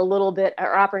life are a little bit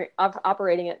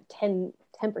operating at 10%,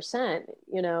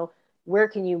 where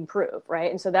can you improve,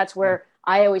 right? And so that's where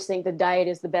I always think the diet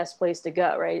is the best place to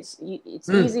go, right? It's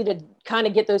easy to kind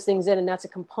of get those things in, and that's a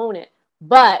component.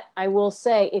 But I will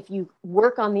say, if you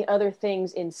work on the other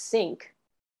things in sync,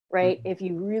 right? If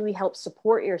you really help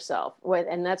support yourself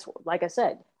and that's, like I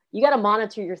said, you got to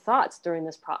monitor your thoughts during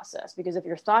this process, because if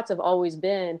your thoughts have always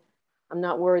been, I'm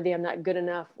not worthy, I'm not good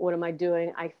enough, what am I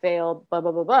doing? I failed, blah,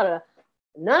 blah, blah, blah.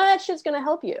 None of that shit's going to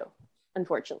help you,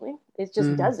 unfortunately. It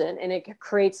just doesn't. And it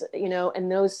creates,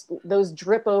 and those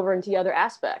drip over into other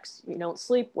aspects. You don't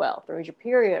sleep well, throws your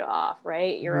period off,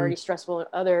 right? You're already stressful in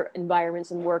other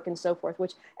environments and work and so forth,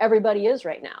 which everybody is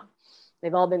right now.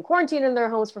 They've all been quarantined in their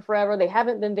homes for forever. They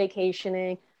haven't been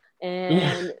vacationing.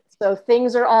 And so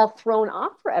things are all thrown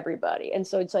off for everybody. And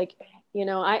so it's like,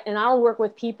 I'll work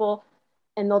with people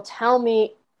and they'll tell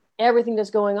me everything that's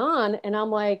going on. And I'm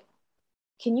like,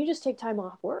 can you just take time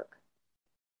off work?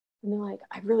 And they're like,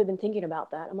 I've really been thinking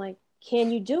about that. I'm like, can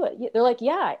you do it? They're like,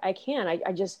 yeah, I can.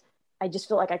 I just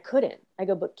feel like I couldn't. I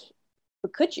go, but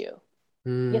could you?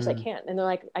 Yes, I can. And they're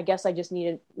like, I guess I just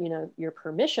needed, your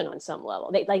permission on some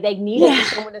level. They needed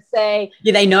someone to say,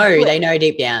 yeah, they know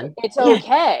deep down. It's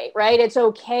okay, right? It's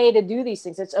okay to do these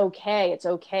things. It's okay. It's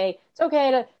okay. It's okay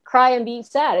to cry and be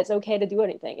sad. It's okay to do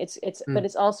anything. But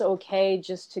it's also okay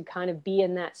just to kind of be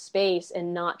in that space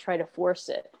and not try to force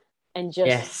it. And just,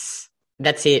 yes,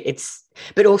 that's it.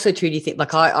 But also too, do you think,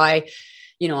 like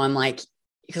I'm like,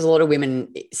 because a lot of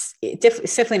women, it's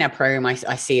definitely in our program, I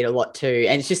see it a lot too.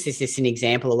 And it's just an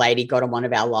example. A lady got on one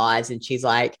of our lives and she's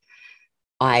like,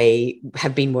 I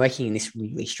have been working in this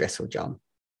really stressful job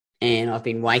and I've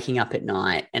been waking up at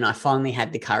night and I finally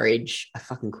had the courage. I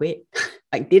fucking quit.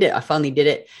 I did it. I finally did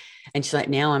it. And she's like,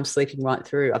 now I'm sleeping right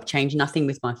through. I've changed nothing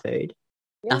with my food,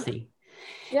 nothing.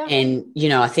 Yeah. And,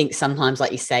 I think sometimes,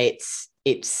 like you say, it's,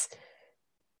 it's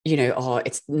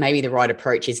maybe the right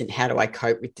approach isn't how do I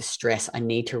cope with the stress? I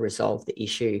need to resolve the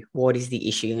issue. What is the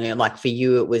issue? Like for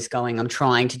you, it was I'm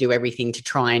trying to do everything to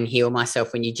try and heal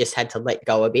myself when you just had to let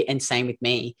go a bit. And same with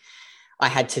me. I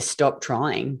had to stop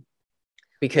trying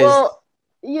because.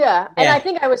 Yeah. And I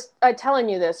think I was telling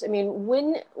you this. I mean,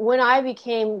 when I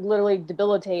became literally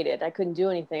debilitated, I couldn't do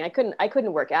anything. I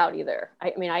couldn't work out either.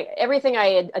 Everything I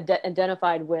had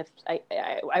identified with,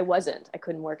 I wasn't. I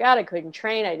couldn't work out. I couldn't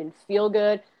train. I didn't feel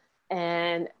good.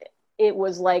 And it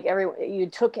was like you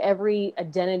took every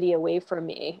identity away from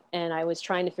me. And I was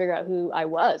trying to figure out who I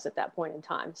was at that point in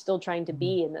time, still trying to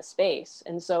be in this space.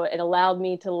 And so it allowed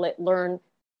me to learn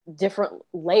different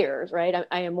layers, right?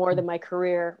 I am more than my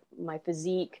career, my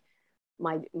physique,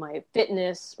 my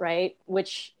fitness, right?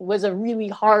 Which was a really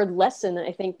hard lesson.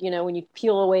 I think, when you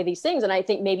peel away these things, and I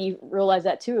think maybe you realize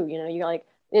that too, you're like,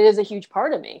 it is a huge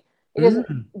part of me. It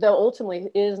isn't, though ultimately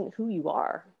it isn't who you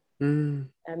are.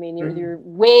 I mean, you're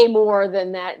way more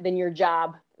than that, than your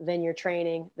job, than your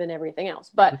training, than everything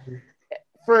else. But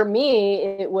for me,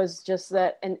 it was just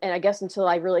that, and I guess until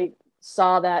I really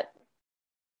saw that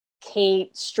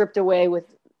Kate stripped away with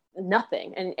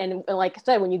nothing. And like I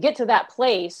said, when you get to that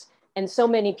place, and so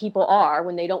many people are,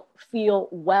 when they don't feel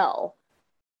well,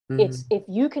 it's if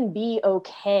you can be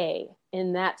okay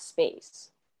in that space,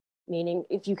 meaning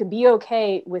if you can be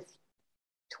okay with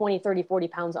 20, 30, 40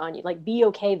 pounds on you, like be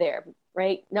okay there,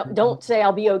 right? No, don't say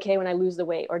I'll be okay when I lose the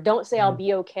weight, or don't say I'll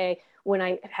be okay when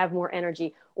I have more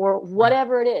energy, or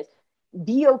whatever it is.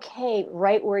 Be okay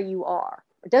right where you are.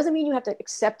 It doesn't mean you have to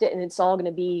accept it and it's all going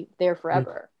to be there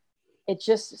forever.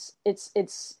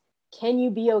 It's can you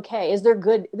be okay? Is there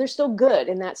good? There's still good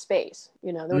in that space.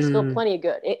 There's still plenty of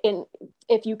good. And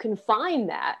if you can find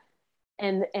that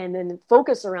and then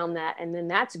focus around that, and then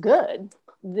that's good,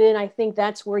 then I think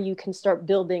that's where you can start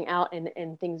building out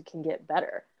and things can get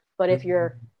better. But if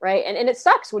you're right, and it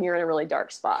sucks when you're in a really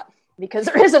dark spot because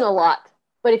there isn't a lot.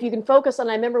 But if you can focus on,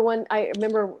 I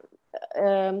remember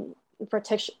a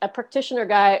practitioner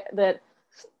guy that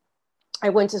I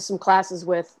went to some classes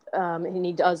with, and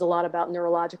he does a lot about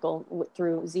neurological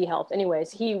through Z Health.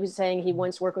 Anyways, he was saying he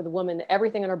once worked with a woman that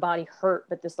everything in her body hurt,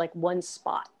 but this like one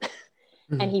spot.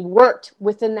 And he worked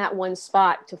within that one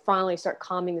spot to finally start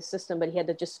calming the system, but he had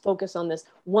to just focus on this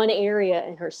one area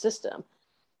in her system.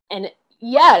 And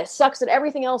it sucks that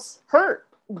everything else hurt,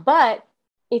 but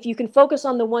if you can focus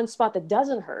on the one spot that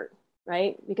doesn't hurt,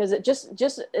 right? Because it just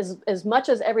as much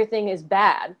as everything is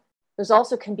bad, there's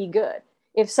also can be good.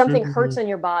 If something hurts in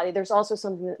your body, there's also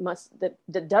something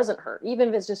that doesn't hurt, even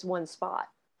if it's just one spot,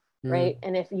 right?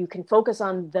 And if you can focus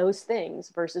on those things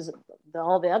versus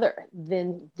all the other,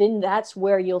 then that's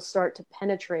where you'll start to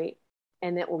penetrate,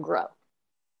 and it will grow.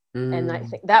 And I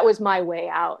think that was my way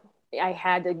out. I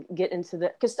had to get into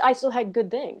because I still had good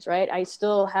things, right? I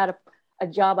still had a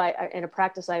job and a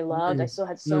practice I loved. I still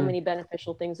had so many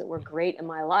beneficial things that were great in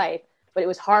my life, but it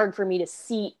was hard for me to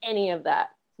see any of that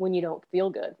when you don't feel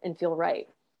good and feel right.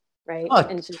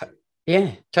 Oh,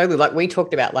 yeah, totally. Like we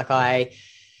talked about, like I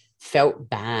felt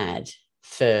bad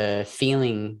for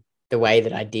feeling the way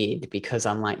that I did because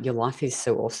I'm like, your life is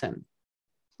so awesome.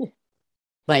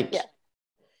 Like,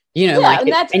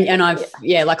 like, and I've,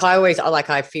 like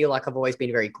I feel like I've always been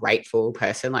a very grateful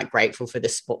person, like grateful for the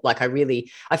sport. Like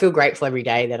I feel grateful every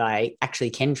day that I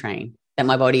actually can train, that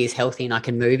my body is healthy and I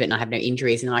can move it and I have no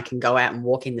injuries and I can go out and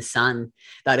walk in the sun,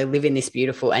 that I live in this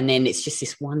beautiful, and then it's just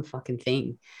this one fucking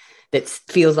thing that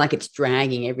feels like it's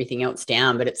dragging everything else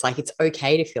down. But it's like, it's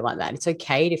okay to feel like that. It's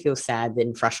okay to feel sad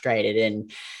and frustrated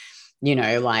and,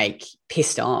 like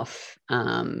pissed off.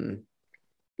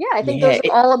 I think those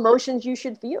are all emotions you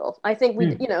should feel. I think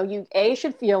you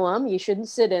should feel them. You shouldn't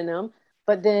sit in them.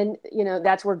 But then,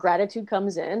 that's where gratitude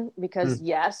comes in because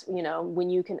when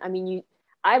you can,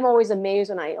 I'm always amazed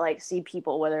when I like see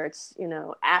people, whether it's,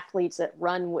 athletes that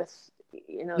run with,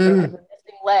 they're missing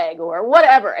leg or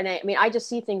whatever. And I mean, I just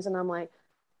see things and I'm like,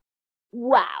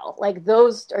 wow, like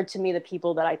those are to me the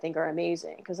people that I think are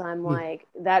amazing, because I'm like,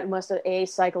 that must have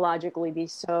psychologically be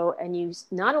so, and you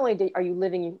not only are you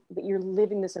living, but you're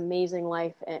living this amazing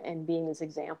life and being this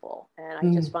example. And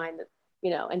I just find that,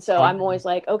 and so I'm always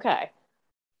like, okay,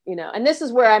 and this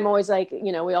is where I'm always like,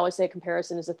 we always say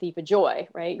comparison is a thief of joy,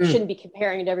 right? You shouldn't be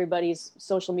comparing to everybody's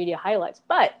social media highlights,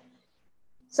 but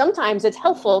sometimes it's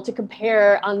helpful to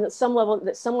compare on some level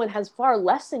that someone has far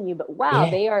less than you, but wow,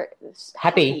 they are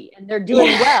happy and they're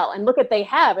doing well, and look at they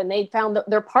have, and they found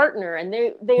their partner, and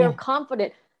they are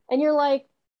confident, and you're like,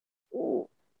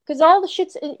 because all the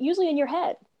shit's usually in your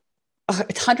head. Oh,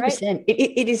 it's 100%. Right?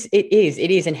 It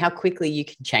is, and how quickly you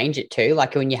can change it too.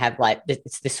 Like when you have like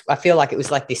it's this, I feel like it was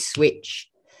like this switch.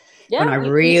 Yeah,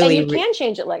 when you can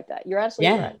change it like that. You're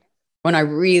absolutely right. When I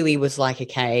really was like,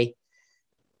 okay.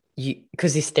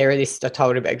 Because this therapist, I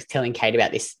was telling Kate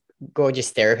about this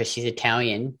gorgeous therapist. She's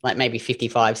Italian, like maybe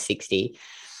 55, 60.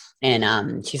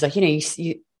 And she's like, because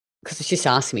she's just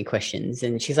asking me questions.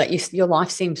 And she's like, your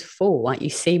life seems full. Like you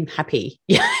seem happy.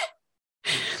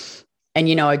 And,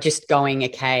 just going,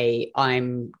 okay,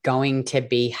 I'm going to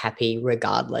be happy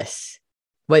regardless,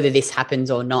 whether this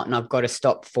happens or not. And I've got to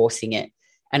stop forcing it.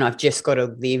 And I've just got to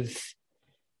live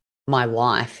my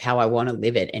life how I want to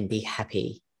live it and be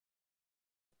happy.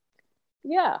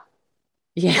 Yeah.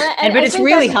 But it's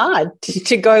really hard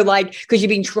to go like, because you've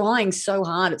been trying so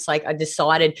hard. It's like I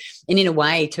decided, and in a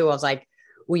way too, I was like,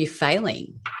 well, you're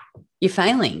failing.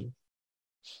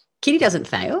 Kitty doesn't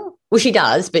fail. Well, she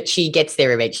does, but she gets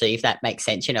there eventually, if that makes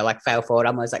sense. Like fail forward.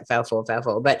 I'm always like fail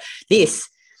forward. But this,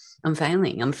 I'm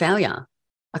failing. I'm a failure.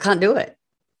 I can't do it.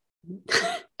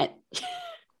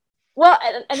 Well,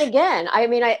 and again, I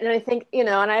mean, I think, and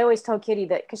I always tell Kitty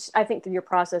that, because I think through your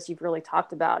process, you've really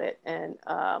talked about it. And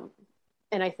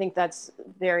I think that's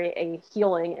very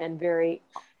healing and very,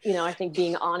 I think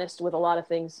being honest with a lot of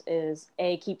things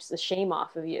keeps the shame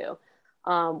off of you.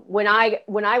 When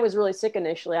I was really sick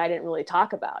initially, I didn't really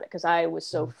talk about it because I was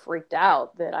so freaked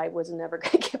out that I was never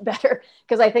going to get better.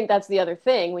 Because I think that's the other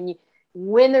thing.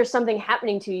 When there's something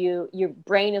happening to you, your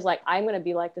brain is like, I'm going to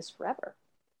be like this forever.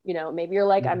 Maybe you're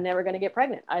like, I'm never going to get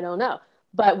pregnant. I don't know.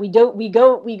 But we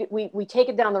take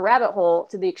it down the rabbit hole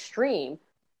to the extreme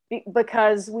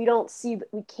because we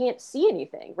can't see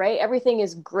anything, right? Everything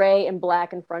is gray and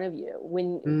black in front of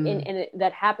you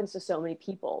that happens to so many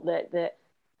people that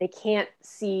they can't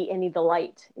see any of the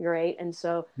light, right? And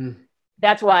so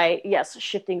that's why, yes,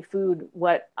 shifting food,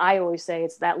 what I always say,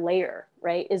 it's that layer,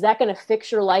 right? Is that going to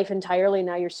fix your life entirely?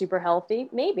 Now you're super healthy?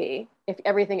 Maybe. If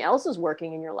everything else is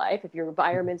working in your life, if your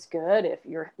environment's good, if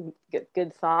you're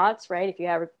good thoughts, right? If you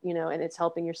have, and it's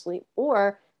helping your sleep,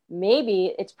 or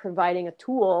maybe it's providing a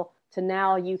tool to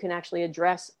now you can actually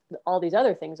address all these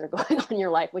other things that are going on in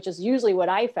your life, which is usually what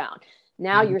I found.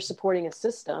 Now you're supporting a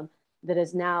system that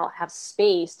is now have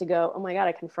space to go, oh my God,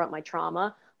 I confront my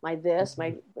trauma, my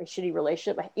shitty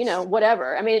relationship,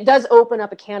 whatever. I mean, it does open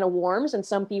up a can of worms, and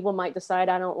some people might decide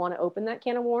I don't want to open that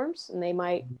can of worms, and they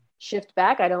might shift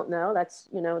back. I don't know. That's,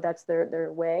 that's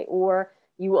their way. Or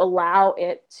you allow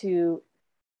it to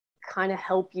kind of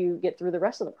help you get through the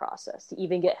rest of the process, to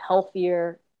even get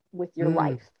healthier with your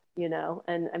life,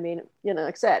 And I mean, like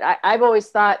I said, I've always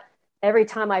thought every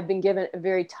time I've been given a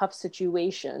very tough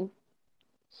situation,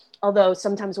 although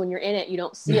sometimes when you're in it, you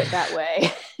don't see it that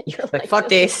way. You're like, fuck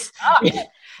this.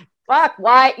 Fuck,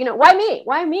 why, why me?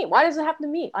 Why me? Why does it happen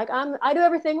to me? Like I do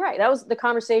everything right. That was the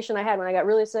conversation I had when I got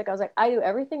really sick. I was like, I do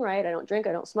everything right. I don't drink.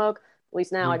 I don't smoke. At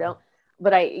least now I don't.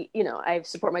 But I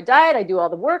support my diet. I do all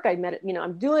the work.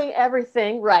 I'm doing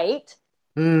everything right.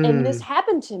 And this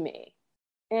happened to me.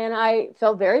 And I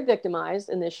felt very victimized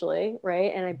initially,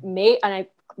 right? And I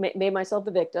made myself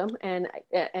the victim. And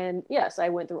yes, I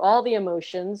went through all the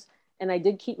emotions, and I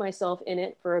did keep myself in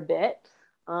it for a bit.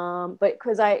 But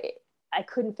because I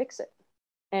couldn't fix it.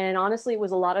 And honestly, it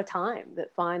was a lot of time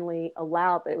that finally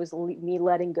allowed, but it was me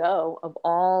letting go of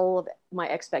all of my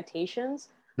expectations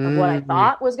of what I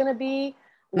thought was going to be,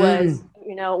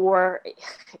 or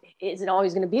is it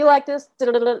always going to be like this?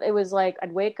 It was like,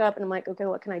 I'd wake up and I'm like, okay,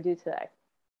 what can I do today?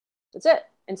 That's it.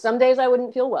 And some days I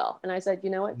wouldn't feel well. And I said, you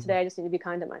know what, today I just need to be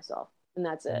kind to myself. And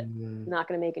that's it. I'm not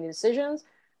going to make any decisions.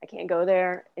 I can't go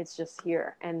there. It's just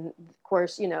here. And of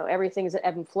course, everything is an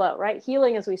ebb and flow, right?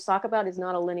 Healing, as we talk about, is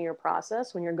not a linear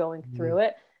process. When you're going through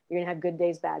it, you're going to have good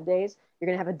days, bad days. You're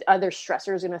going to have other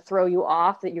stressors going to throw you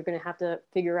off that you're going to have to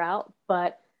figure out.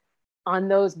 But on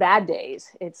those bad days,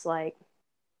 it's like,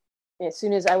 as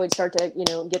soon as I would start to,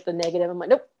 get the negative, I'm like,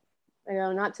 nope. I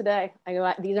go, not today. I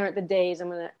go, these aren't the days.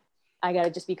 I got to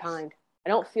just be kind. I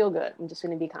don't feel good. I'm just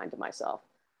going to be kind to myself.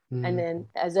 And then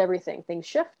as everything, things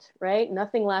shift, right?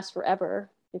 Nothing lasts forever.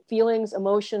 The feelings,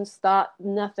 emotions, thought,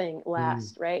 nothing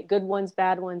lasts, right? Good ones,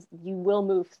 bad ones, you will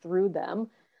move through them.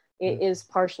 It is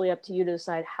partially up to you to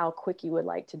decide how quick you would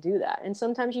like to do that. And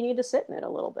sometimes you need to sit in it a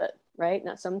little bit, right?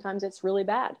 Now, sometimes it's really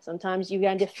bad. Sometimes you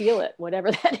got to feel it,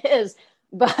 whatever that is.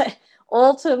 But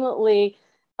ultimately,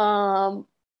 you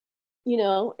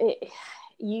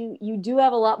do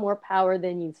have a lot more power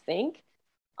than you think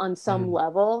on some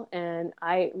level. And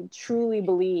I truly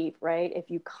believe, right,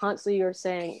 if you constantly are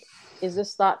saying, is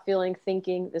this thought, feeling,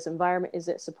 thinking, this environment, is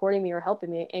it supporting me or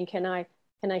helping me? And can I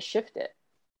shift it?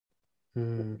 I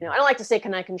don't like to say,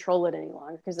 can I control it any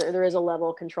longer? Because there is a level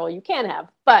of control you can have,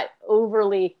 but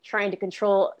overly trying to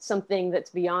control something that's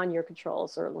beyond your control,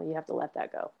 certainly you have to let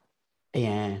that go.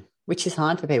 Yeah, which is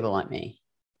hard for people like me.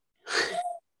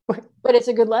 But it's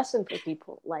a good lesson for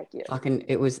people like you.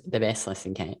 It was the best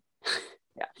lesson, Kate.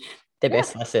 Yeah. The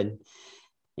best lesson.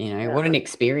 What an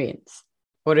experience.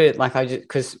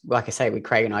 Because like I say, with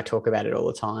Craig and I talk about it all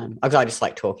the time. I just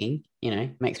like talking,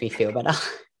 makes me feel better.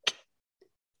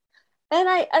 And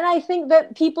I think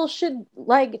that people should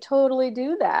totally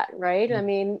do that, right? I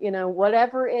mean,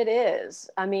 whatever it is,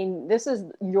 I mean, this is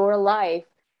your life.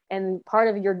 And part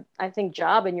of your, I think,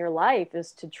 job in your life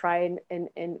is to try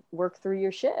and work through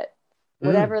your shit,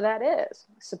 whatever that is.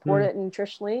 Support it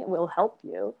nutritionally, it will help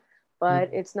you,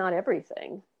 but it's not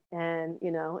everything. And,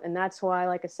 and that's why,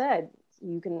 like I said,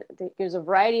 there's a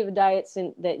variety of diets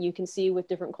that you can see with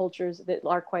different cultures that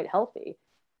are quite healthy,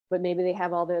 but maybe they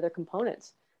have all the other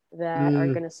components that are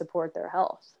going to support their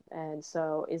health. And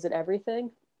so is it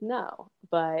everything? No.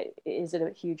 But is it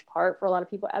a huge part for a lot of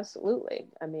people? Absolutely.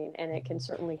 I mean, and it can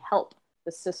certainly help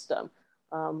the system,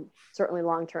 certainly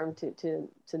long-term to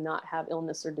not have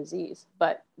illness or disease.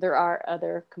 But there are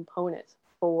other components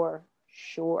for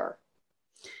sure.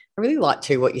 I really like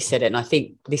too what you said. And I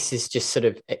think this is just sort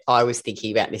of, I was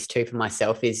thinking about this too for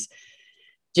myself, is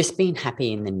just being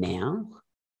happy in the now.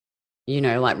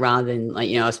 Rather than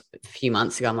I was a few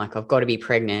months ago, I'm like, I've got to be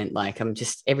pregnant. I'm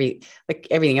just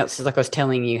everything else is I was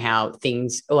telling you how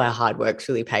all our hard work's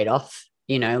really paid off,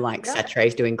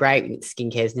 Satura's doing great.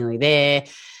 Skincare's nearly there.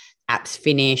 App's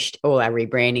finished. All our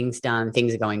rebranding's done.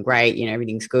 Things are going great.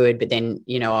 Everything's good. But then,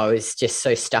 I was just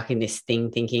so stuck in this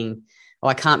thing thinking, oh,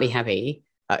 I can't be happy.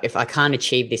 If I can't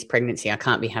achieve this pregnancy, I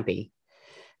can't be happy.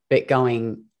 But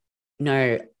going,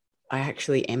 no, I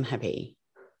actually am happy.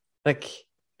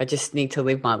 I just need to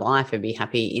live my life and be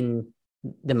happy in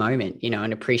the moment,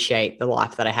 and appreciate the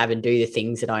life that I have and do the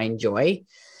things that I enjoy,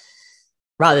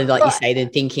 rather you say,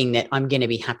 than thinking that I'm going to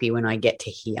be happy when I get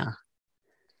to here.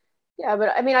 Yeah,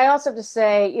 but I mean, I also have to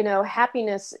say,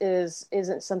 happiness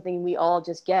isn't something we all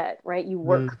just get, right? You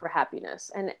work for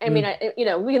happiness. And I mean,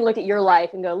 we can look at your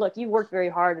life and go, look, you worked very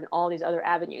hard in all these other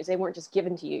avenues. They weren't just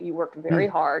given to you. You worked very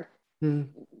hard.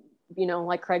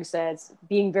 Like Craig says,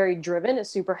 being very driven is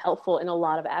super helpful in a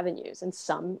lot of avenues, and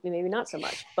some maybe not so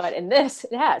much, but in this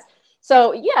it has.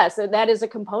 So so that is a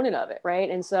component of it, right?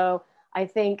 And so I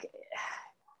think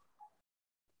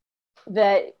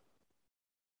that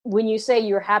when you say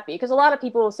you're happy, because a lot of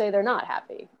people will say they're not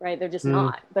happy, right? They're just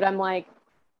not. But I'm like,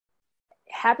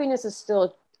 happiness is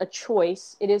still a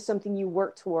choice. It is something you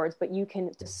work towards, but you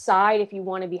can decide if you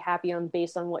want to be happy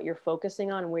based on what you're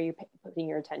focusing on and where you're putting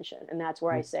your attention. And that's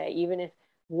where I say, even if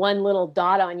one little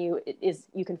dot on you is,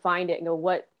 you can find it and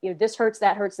go, this hurts,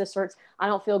 that hurts, this hurts. I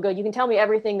don't feel good. You can tell me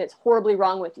everything that's horribly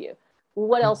wrong with you. Well,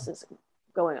 what else is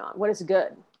going on? What is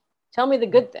good? Tell me the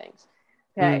good things.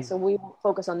 Okay. So we will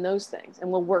focus on those things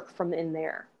and we'll work from in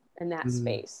there, in that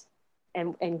space.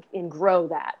 And grow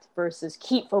that versus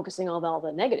keep focusing on all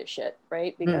the negative shit,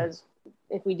 right? Because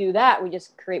if we do that, we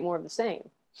just create more of the same.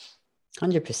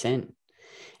 100%.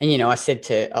 And, I said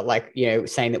to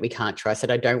saying that we can't try, I said,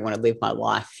 I don't want to live my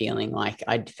life feeling like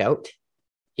I'd felt,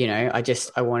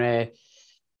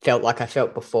 felt like I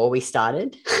felt before we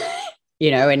started,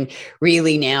 and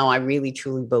really now I really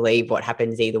truly believe what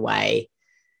happens either way,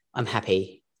 I'm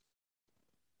happy.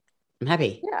 I'm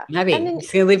happy. Yeah. I'm happy.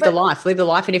 Just gonna live the life.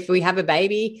 And if we have a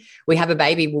baby,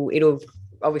 it'll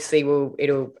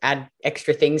add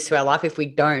extra things to our life. If we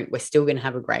don't, we're still gonna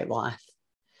have a great life.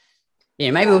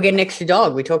 Maybe we'll get an extra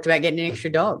dog. We talked about getting an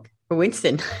extra dog for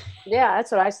Winston. Yeah,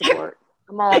 that's what I support.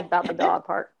 I'm all about the dog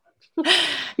part.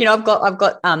 I've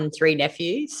got 3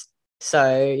 nephews. So,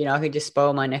 I could just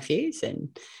spoil my nephews,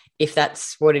 and if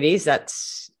that's what it is,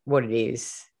 that's what it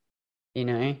is,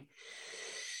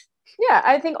 Yeah,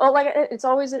 I think it's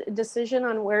always a decision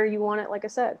on where you want it. Like I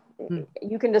said,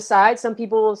 you can decide. Some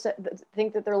people will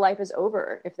think that their life is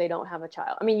over if they don't have a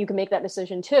child. I mean, you can make that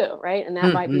decision too, right? And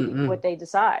that might be what they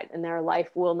decide, and their life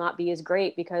will not be as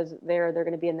great because they're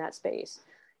going to be in that space,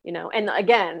 you know. And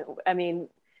again, I mean,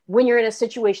 when you're in a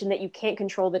situation that you can't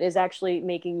control that is actually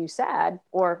making you sad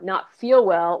or not feel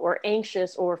well or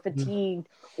anxious or fatigued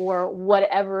or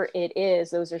whatever it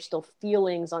is, those are still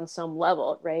feelings on some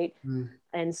level, right?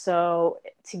 And so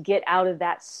to get out of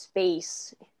that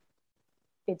space,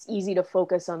 it's easy to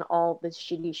focus on all the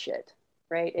shitty shit,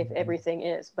 right? If everything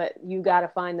is, but you got to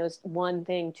find those one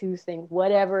thing, two things,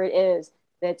 whatever it is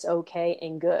that's okay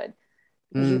and good.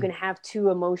 Because you can have two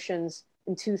emotions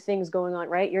and two things going on,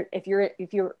 right? If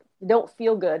you don't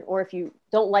feel good, or if you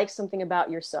don't like something about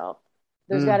yourself,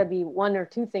 there's got to be one or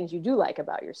two things you do like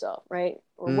about yourself, right?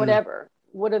 Or whatever.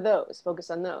 What are those? Focus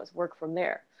on those. Work from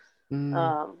there.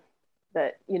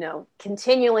 But, you know,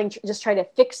 continuing just try to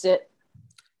fix it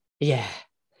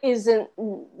isn't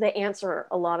the answer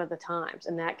a lot of the times.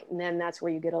 And then that's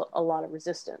where you get a lot of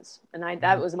resistance. And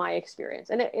that was my experience.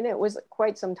 And it was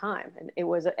quite some time. And it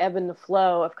was an ebb and the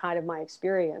flow of kind of my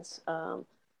experience.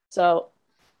 So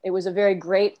it was a very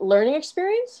great learning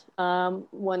experience,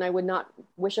 one I would not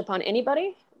wish upon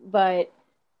anybody. But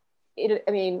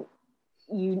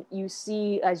you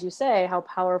see, as you say, how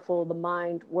powerful the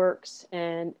mind works,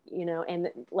 and, you know, and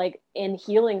like in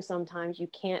healing, sometimes you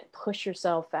can't push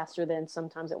yourself faster than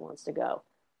sometimes it wants to go.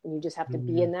 And you just have to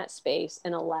be in that space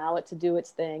and allow it to do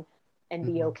its thing and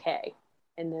be okay.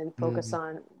 And then focus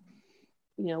on,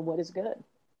 you know, what is good.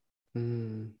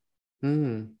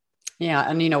 Yeah.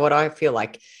 And you know what, I feel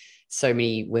like so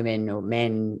many women or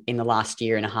men in the last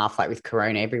year and a half, like with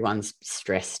Corona, everyone's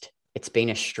stressed. It's been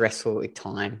a stressful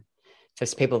time.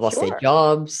 Because people have lost their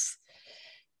jobs,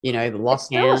 you know, the lockdown. It's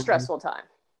still a stressful time.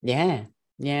 Yeah.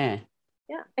 And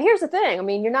here's the thing. I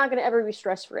mean, you're not going to ever be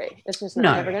stress-free. It's just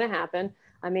not ever going to happen.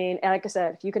 I mean, like I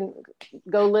said, if you can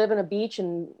go live on a beach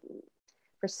and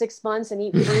for 6 months and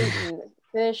eat fruit and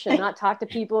fish and not talk to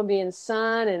people and be in the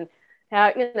sun and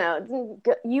how, you know,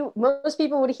 most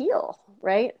people would heal,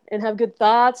 right? And have good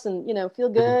thoughts and, you know, feel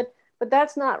good. But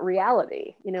that's not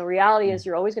reality. You know, reality is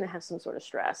you're always going to have some sort of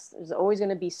stress. There's always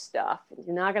going to be stuff.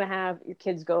 You're not going to have your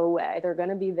kids go away. They're going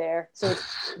to be there. So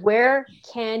it's where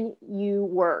can you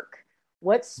work?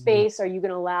 What space are you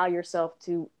going to allow yourself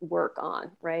to work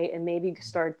on, right? And maybe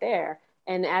start there.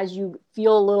 And as you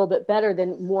feel a little bit better,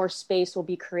 then more space will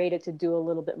be created to do a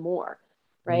little bit more,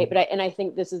 right? But I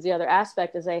think this is the other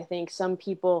aspect, is I think some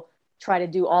people try to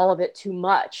do all of it too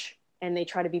much. And they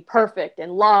try to be perfect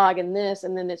and log and this,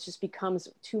 and then it just becomes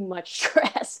too much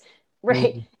stress,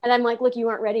 right? And I'm like, look, you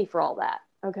aren't ready for all that.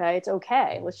 Okay, it's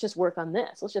okay. Let's just work on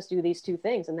this. Let's just do these two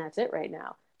things, and that's it right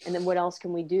now. And then what else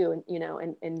can we do? And, you know,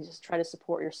 and just try to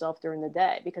support yourself during the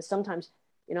day. Because sometimes,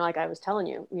 you know, like I was telling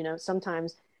you, you know,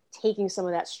 sometimes taking some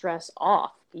of that stress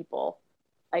off people.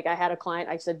 Like I had a client,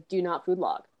 I said, do not food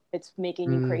log. It's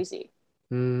making you crazy.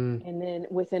 And then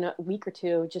within a week or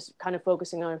two, just kind of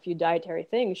focusing on a few dietary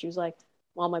things, she was like,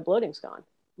 well, my bloating's gone.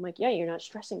 I'm like, yeah, you're not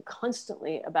stressing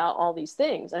constantly about all these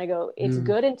things. And I go, it's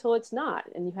good until it's not.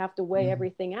 And you have to weigh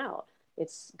everything out.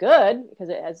 It's good because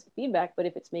it has feedback, but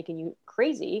if it's making you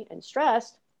crazy and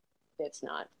stressed, it's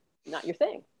not your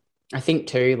thing. I think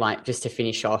too, like, just to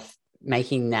finish off,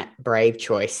 making that brave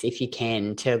choice, if you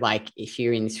can, to, like, if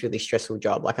you're in this really stressful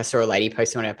job, like I saw a lady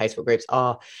post on our Facebook groups,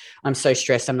 oh, I'm so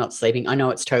stressed, I'm not sleeping. I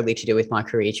know it's totally to do with my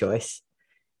career choice.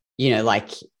 You know, like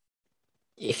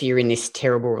if you're in this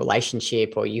terrible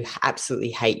relationship or you absolutely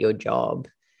hate your job,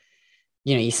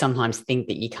 you know, you sometimes think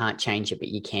that you can't change it, but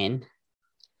you can.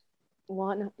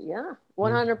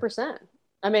 100%.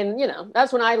 I mean, you know,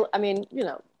 that's when I mean, you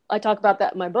know, I talk about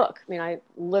that in my book. I mean, I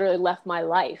literally left my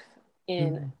life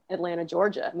in Atlanta,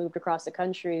 Georgia, moved across the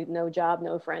country, no job,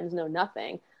 no friends, no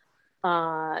nothing,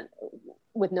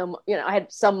 with no, you know, I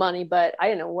had some money, but I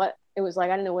didn't know what it was like.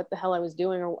 I didn't know what the hell I was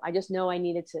doing, or I just know I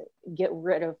needed to get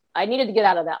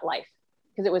out of that life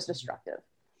because it was destructive.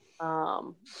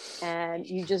 And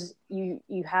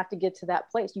you have to get to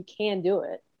that place. You can do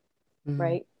it,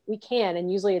 right? We can. And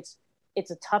usually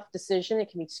it's a tough decision. It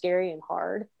can be scary and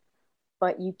hard,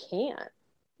 but you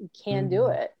can do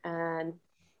it. And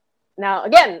now,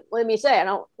 again, let me say, I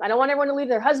don't want everyone to leave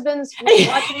their husbands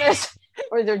watching this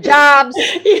or their jobs.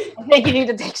 I think you need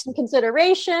to take some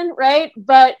consideration, right?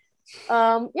 But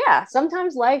yeah,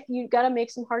 sometimes life, you got to make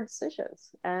some hard decisions.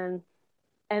 And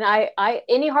I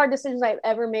any hard decisions I've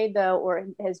ever made, though, or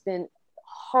has been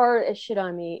hard as shit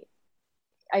on me,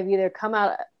 I've either come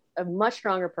out a much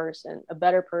stronger person, a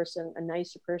better person, a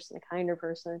nicer person, a kinder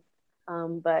person.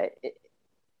 But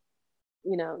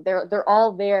they're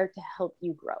all there to help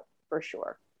you grow for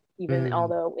sure. Even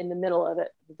although in the middle of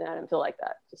it, I don't feel like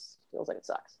that. It just feels like it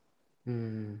sucks.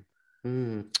 Oh,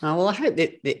 well, I hope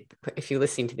that if you're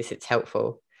listening to this, it's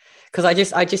helpful, because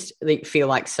I just feel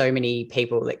like so many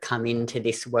people that come into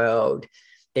this world,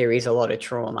 there is a lot of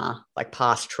trauma, like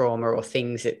past trauma or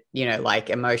things that,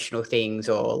 like emotional things,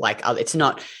 or like it's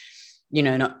not,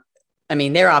 not. I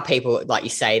mean, there are people, like you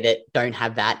say, that don't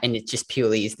have that, and it just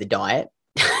purely is the diet.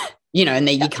 And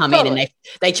then you come in and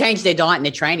they change their diet and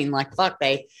their training, like, fuck,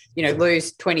 they,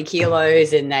 lose 20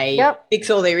 kilos and they fix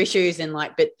all their issues. And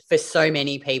like, but for so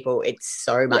many people, it's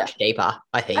so much deeper,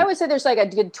 I think. I would say there's like a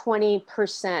good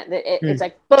 20% that it's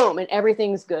like, boom, and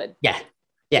everything's good. Yeah.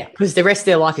 Yeah. Because the rest of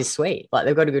their life is sweet. Like,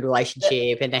 they've got a good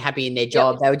relationship and they're happy in their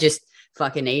job. They were just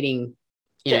fucking eating,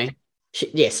 doing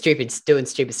stupid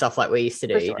stuff like we used to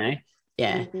do, sure.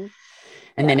 Yeah. Mm-hmm.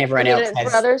 And then everyone else has...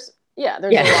 For others,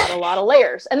 there's a lot of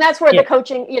layers, and that's where the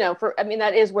coaching,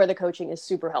 that is where the coaching is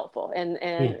super helpful, and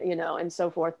and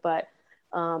so forth. But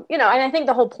and I think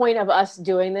the whole point of us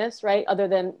doing this, right, other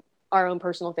than our own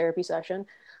personal therapy session,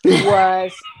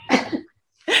 was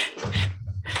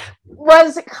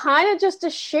kind of just to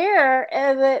share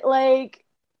that, like,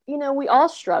 we all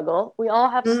struggle, we all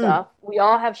have stuff, we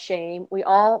all have shame, we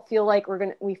all feel like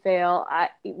we fail.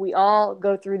 We all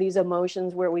go through these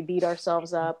emotions where we beat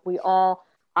ourselves up.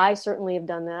 I certainly have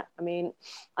done that. I mean,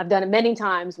 I've done it many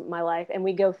times in my life, and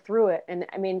we go through it. And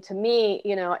I mean, to me,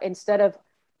 instead of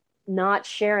not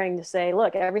sharing to say,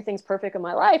 look, everything's perfect in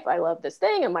my life, I love this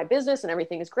thing and my business and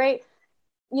everything is great.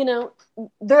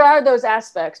 There are those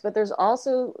aspects, but there's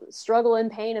also struggle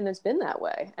and pain, and it's been that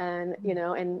way. And,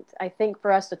 and I think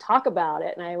for us to talk about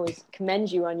it, and I always commend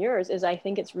you on yours, is I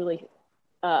think it's really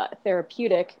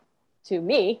therapeutic to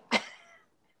me,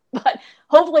 but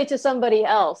hopefully to somebody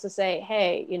else, to say,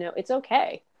 hey, it's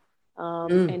okay.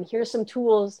 And here's some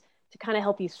tools to kind of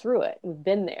help you through it. We've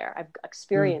been there. I've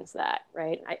experienced that,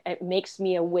 right? It makes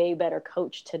me a way better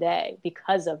coach today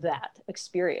because of that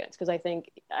experience, because I think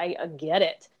I get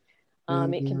it.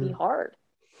 It can be hard,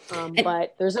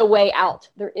 but there's a way out.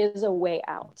 There is a way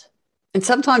out. And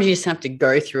sometimes you just have to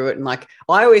go through it. And like,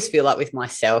 I always feel like with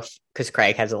myself, because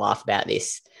Craig has a laugh about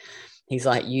this, he's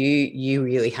like, you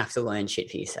really have to learn shit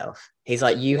for yourself. He's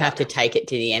like, you have to take it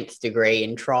to the nth degree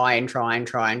and try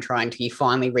until you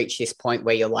finally reach this point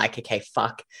where you're like, okay,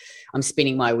 fuck, I'm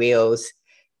spinning my wheels.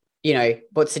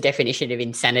 What's the definition of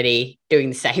insanity? Doing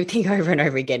the same thing over and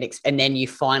over again. And then you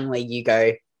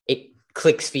go, it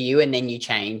clicks for you, and then you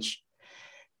change.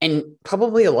 And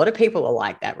probably a lot of people are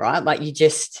like that, right? Like you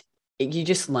just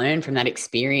learn from that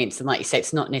experience. And like you say,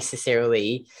 it's not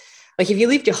necessarily... Like if you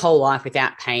lived your whole life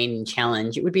without pain and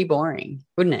challenge, it would be boring,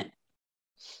 wouldn't it?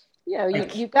 Yeah,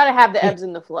 you've got to have the ebbs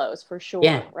and the flows for sure,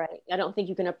 right? I don't think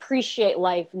you can appreciate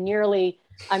life nearly.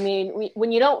 I mean,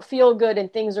 when you don't feel good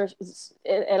and things are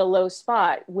at a low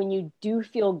spot, when you do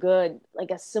feel good,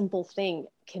 like a simple thing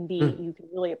can be, you can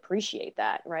really appreciate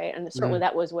that, right? And certainly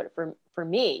that was what for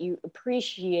me, you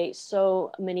appreciate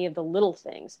so many of the little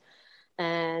things,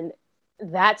 and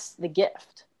that's the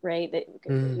gift. Right. That,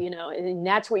 and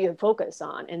that's what you focus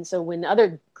on. And so when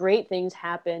other great things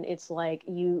happen, it's like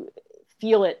you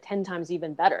feel it 10 times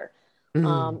even better.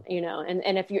 And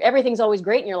if everything's always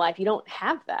great in your life, you don't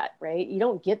have that, right? You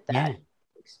don't get that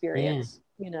experience,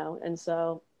 and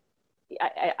so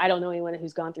I don't know anyone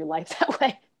who's gone through life that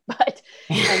way, but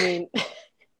I mean,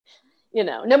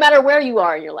 no matter where you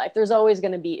are in your life, there's always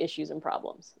going to be issues and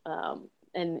problems.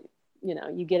 And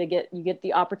you get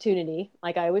the opportunity,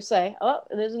 like I always say, oh,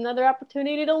 there's another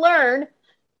opportunity to learn,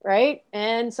 right?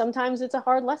 And sometimes it's a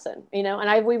hard lesson,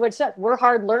 and we would say we're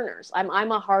hard learners. I'm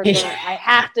a hard learner. I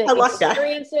have to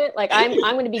experience it. Like I'm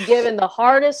going to be given the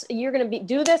hardest. You're going to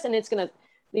do this, and it's going to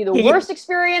be the worst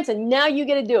experience, and now you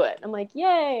get to do it. I'm like,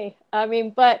 yay! I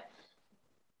mean, but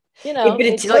but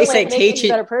it's like you say, teach you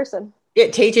a better person.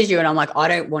 It teaches you, and I'm like, I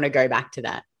don't want to go back to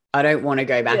that. I don't want to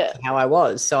go back to how I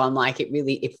was. So I'm like,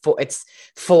 it's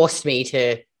forced me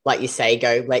to, like you say,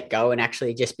 let go and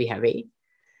actually just be happy.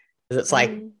 Because it's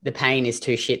like the pain is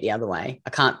too shit the other way. I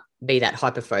can't be that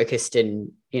hyper focused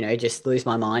and, just lose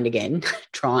my mind again,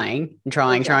 trying.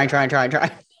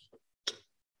 Exactly.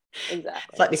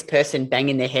 It's like this person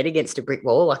banging their head against a brick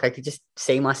wall. Like I could just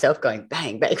see myself going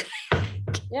bang, bang.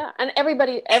 Yeah, and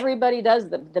everybody does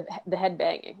the head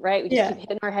banging, right? We just keep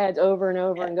hitting our heads over and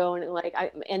over and going,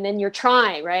 and then you're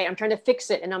trying, right? I'm trying to fix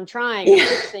it, and I'm trying and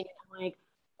fixing it. I'm like,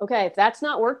 okay, if that's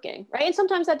not working, right? And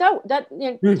sometimes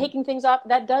taking things off,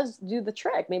 that does do the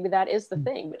trick. Maybe that is the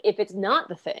thing. But if it's not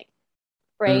the thing,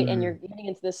 right, and you're getting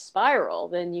into this spiral,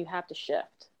 then you have to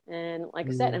shift. And like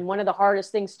I said, and one of the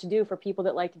hardest things to do for people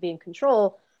that like to be in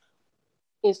control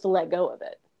is to let go of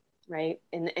it, right?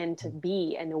 And to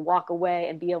be, and to walk away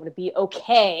and be able to be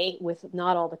okay with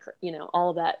not all the,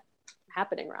 all of that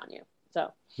happening around you.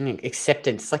 So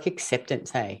acceptance, like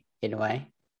acceptance, hey, in a way,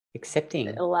 accepting,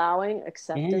 allowing,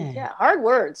 acceptance. Yeah. Hard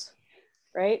words,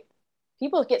 right?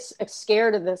 People get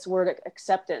scared of this word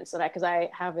acceptance, and because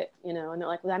I have it, and they're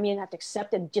like, well, I mean, I have to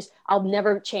accept it. Just, I'll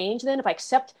never change. Then if I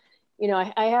accept,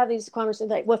 I have these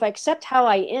conversations like, well, if I accept how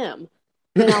I am,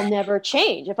 then I'll never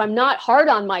change. If I'm not hard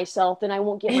on myself, then I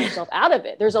won't get myself out of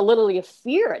it. There's literally a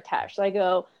fear attached. So I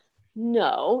go,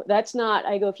 no, that's not.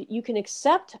 I go, if you can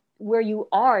accept where you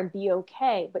are and be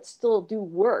okay, but still do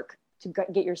work to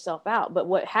get yourself out. But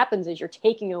what happens is you're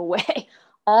taking away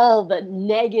all the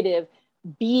negative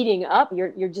beating up.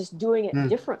 You're just doing it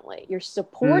differently. You're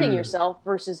supporting yourself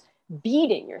versus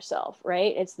beating yourself,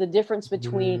 right? It's the difference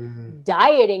between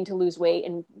dieting to lose weight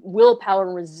and willpower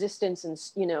and resistance and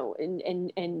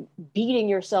and beating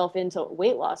yourself into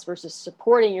weight loss versus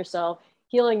supporting yourself,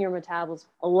 healing your metabolism,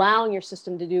 allowing your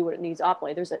system to do what it needs to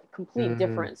operate. There's a complete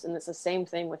difference, and it's the same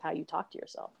thing with how you talk to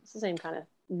yourself. It's the same kind of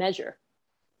measure.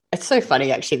 It's so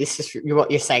funny, actually. This is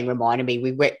what you're saying reminded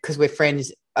me. Because we're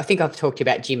friends. I think I've talked to you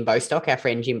about Jim Bostock, our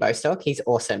friend Jim Bostock. He's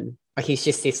awesome. Like, he's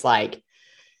just this like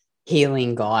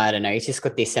healing guy. I don't know. He's just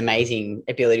got this amazing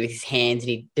ability with his hands, and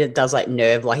he does like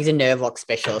he's a nerve lock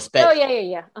specialist. But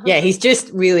yeah. He's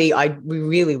just really, we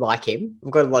really like him.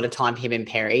 We've got a lot of time for him and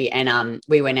Perry, and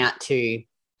we went out to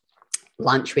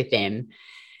lunch with them,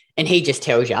 and he just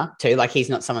tells you too, like, he's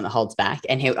not someone that holds back.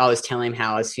 And I was telling him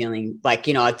how I was feeling, like,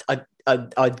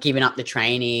 I'd given up the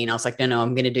training. I was like, no,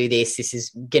 I'm going to do this. This is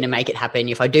going to make it happen.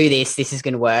 If I do this, this is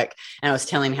going to work. And I was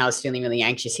telling him how I was feeling really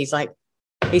anxious. He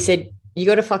said, you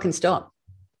got to fucking stop.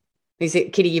 He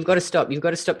said, Kitty, you've got to stop. You've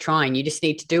got to stop trying. You just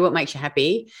need to do what makes you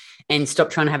happy and stop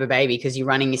trying to have a baby, because you're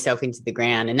running yourself into the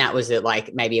ground. And that was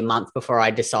like maybe a month before I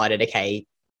decided, okay,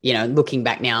 looking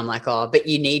back now, I'm like, oh, but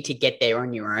you need to get there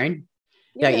on your own.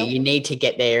 Yeah. You need to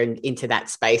get there and into that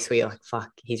space where you're like, fuck,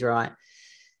 he's right.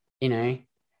 Yeah.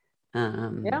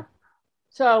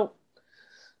 So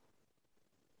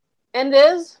end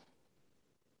is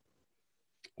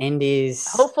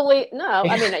hopefully, no,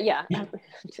 I mean, yeah.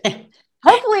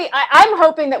 Hopefully, I'm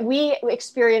hoping that we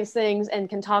experience things and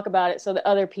can talk about it so that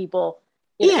other people,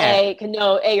 A, can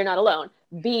know, A, you're not alone,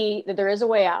 B, that there is a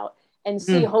way out, and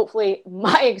C, hopefully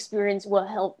my experience will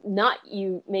help not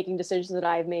you making decisions that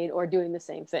I've made or doing the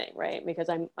same thing, right? Because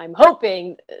I'm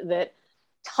hoping that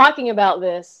talking about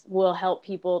this will help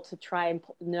people to try and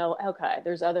know, okay,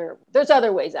 there's other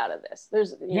ways out of this.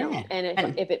 There's,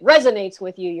 and if it resonates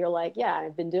with you, you're like, yeah,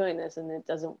 I've been doing this and it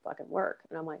doesn't fucking work.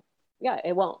 And I'm like, yeah,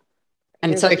 it won't.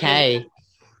 And it's okay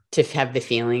to have the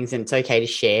feelings, and it's okay to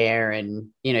share. And,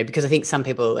 because I think some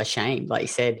people are ashamed. Like you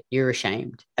said, you're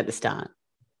ashamed at the start.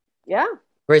 Yeah.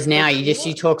 Whereas now you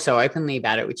talk so openly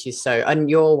about it, which is and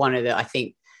you're one of the, I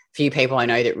think, few people I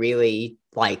know that really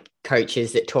like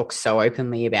coaches that talk so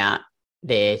openly about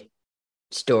their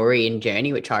story and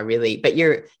journey, which I really, but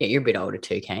you're a bit older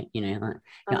too, Kate, not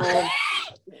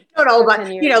old, but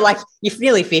like you're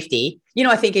nearly 50,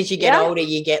 I think as you get older,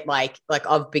 you get like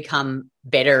I've become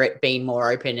better at being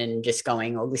more open and just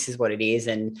going, oh, this is what it is,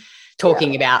 and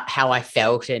talking about how I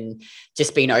felt and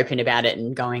just being open about it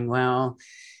and going, well,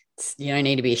 you don't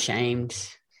need to be ashamed.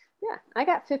 Yeah. I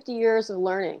got 50 years of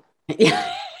learning.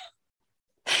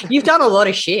 You've done a lot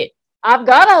of shit. I've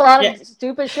got a lot of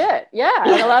stupid shit. Yeah.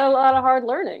 A lot of hard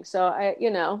learning. So I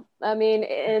mean,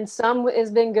 and some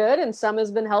has been good and some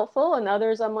has been helpful, and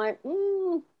others I'm like,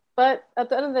 but at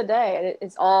the end of the day,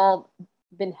 it's all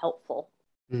been helpful,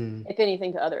 if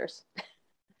anything, to others,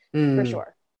 for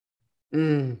sure.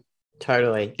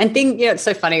 Totally. And it's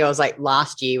so funny. I was like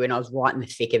last year when I was right in the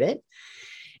thick of it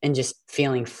and just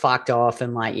feeling fucked off,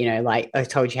 and like, like I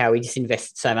told you how we just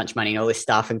invested so much money in all this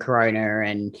stuff and Corona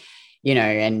and,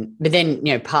 but then,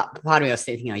 part of me was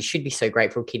thinking, you should be so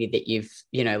grateful, Kitty, that you've,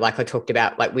 like I talked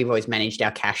about, like we've always managed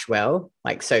our cash well,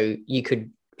 like, so you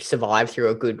could survive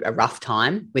through a rough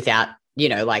time without,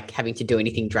 like having to do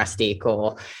anything drastic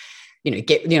or,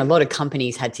 a lot of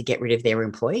companies had to get rid of their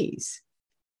employees.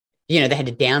 They had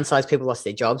to downsize, people lost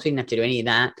their jobs. We didn't have to do any of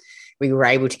that. We were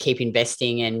able to keep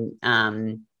investing,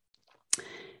 and,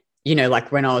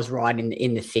 like when I was right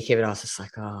in the thick of it, I was just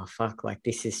like, oh, fuck, like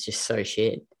this is just so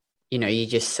shit. You're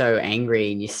just so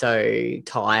angry and you're so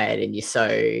tired and you're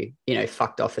so,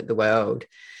 fucked off at the world.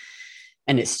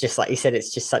 And it's just like you said,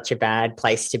 it's just such a bad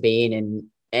place to be in.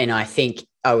 And I think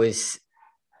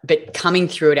but coming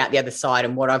through it out the other side,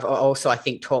 and what I've also, I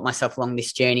think, taught myself along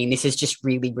this journey, and this has just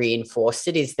really reinforced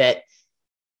it, is that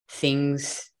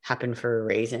things happen for a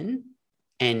reason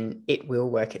and it will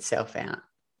work itself out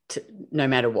no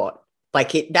matter what.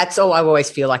 That's all. I always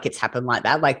feel like it's happened like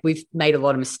that. Like we've made a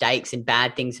lot of mistakes and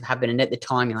bad things have happened. And at the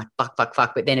time you're like,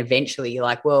 fuck. But then eventually you're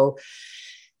like, well,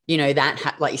 you know,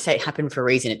 like you say, it happened for a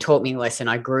reason. It taught me a lesson.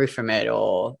 I grew from it.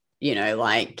 Or, you know,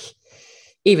 like,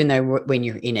 even though when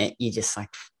you're in it, you just like,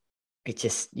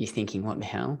 you're thinking, what the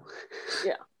hell?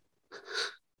 Yeah.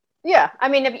 Yeah. I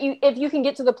mean, if you can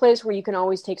get to the place where you can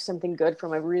always take something good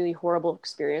from a really horrible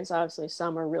experience, obviously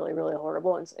some are really, really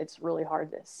horrible. And it's really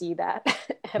hard to see that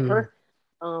ever.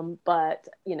 But,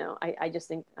 you know, I just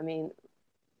think, I mean,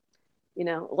 you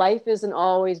know, life isn't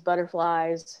always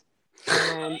butterflies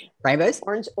and rainbows,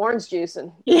 orange juice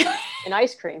and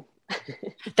ice cream.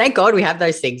 Thank God we have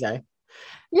those things though.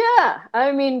 Yeah.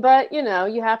 I mean, but you know,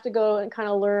 you have to go and kind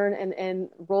of learn and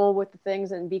roll with the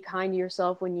things and be kind to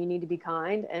yourself when you need to be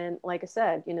kind. And like I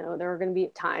said, you know, there are going to be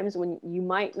times when you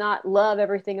might not love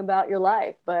everything about your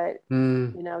life, but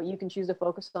you know, you can choose to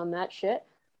focus on that shit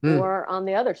or on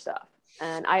the other stuff.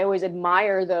 And I always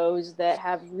admire those that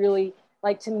have really,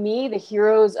 like, to me, the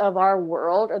heroes of our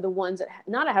world are the ones that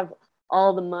not have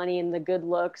all the money and the good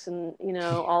looks and, you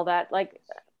know, all that, like,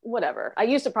 whatever. I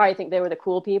used to probably think they were the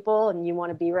cool people and you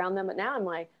want to be around them. But now I'm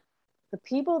like, the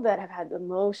people that have had the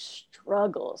most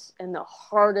struggles and the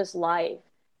hardest life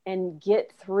and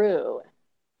get through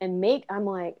and I'm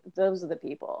like, those are the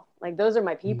people. Like, those are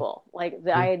my people. Like,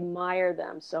 I admire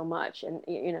them so much. And,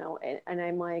 you know, and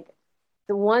I'm like,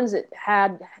 the ones that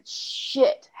had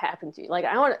shit happen to you. Like,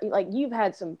 you've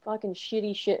had some fucking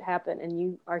shitty shit happen and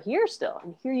you are here still.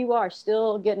 And here you are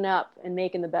still getting up and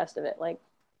making the best of it. Like,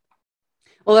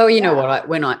 although, you know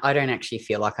what, I don't actually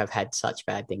feel like I've had such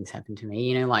bad things happen to me.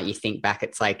 You know, like you think back,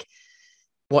 it's like,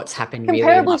 what's happened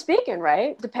comparably really? speaking,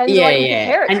 right? Depends on what you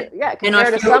compare it to. Yeah,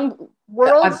 compared to some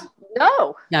worlds,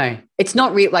 no, it's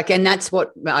not real. Like, and that's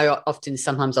what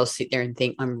sometimes I'll sit there and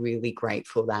think, I'm really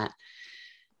grateful that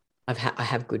I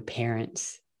have good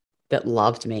parents that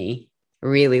loved me,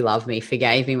 really loved me,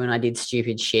 forgave me when I did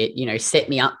stupid shit, you know, set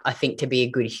me up, I think, to be a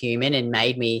good human and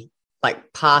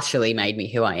partially made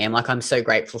me who I am. Like, I'm so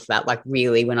grateful for that. Like,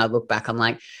 really, when I look back, I'm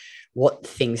like, what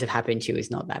things have happened to you is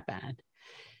not that bad.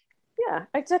 Yeah,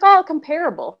 it's like all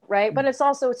comparable, right? But it's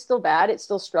still bad. It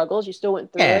still struggles. You still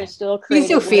went through it. It's still creative.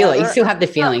 You still feel it. You still have the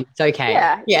feeling. It's okay.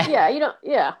 Yeah. You don't.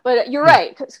 Yeah, but you're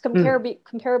right.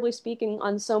 Comparably speaking,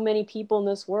 on so many people in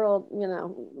this world, you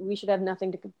know, we should have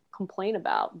nothing to complain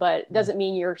about. But it doesn't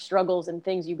mean your struggles and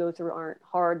things you go through aren't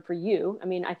hard for you. I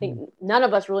mean, I think none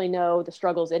of us really know the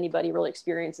struggles anybody really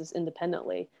experiences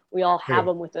independently. We all have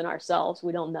them within ourselves.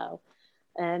 We don't know,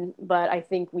 but I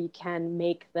think we can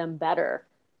make them better.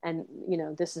 And, you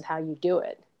know, this is how you do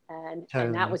it. And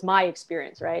that was my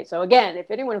experience, right? So again,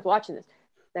 if anyone is watching this,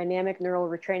 dynamic neural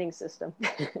retraining system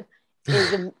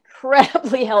is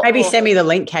incredibly helpful. Maybe send me the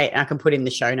link, Kate, and I can put in the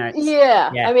show notes.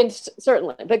 Yeah. I mean,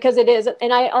 certainly, because it is.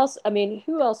 And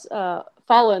who else?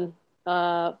 Fallon.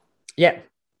 Fallon.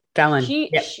 Fallon.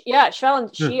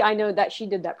 I know that she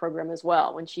did that program as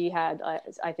well when she had,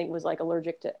 I think, was like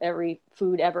allergic to every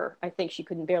food ever. I think she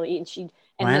couldn't barely eat,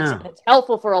 and it's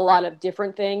helpful for a lot of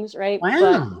different things, right?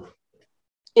 But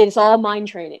it's all mind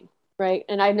training, right?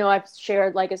 And I know I've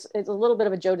shared, like, it's a little bit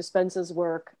of a Joe Dispenza's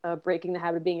work, Breaking the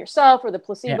Habit of Being Yourself, or the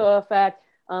placebo effect.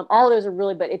 All those are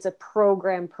really, but it's a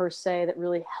program per se that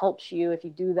really helps you if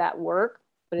you do that work.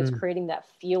 But it's creating that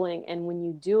feeling, and when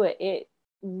you do it, it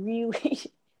really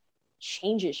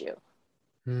changes you.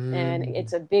 And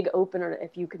it's a big opener.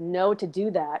 If you can know to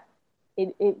do that,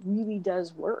 it really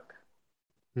does work.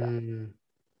 So.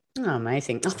 Oh,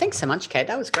 amazing. Oh, thanks so much, Kate.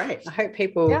 That was great. I hope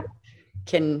people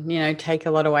can, you know, take a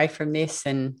lot away from this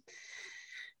and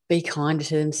be kinder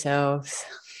to themselves.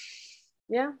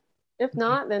 Yeah. If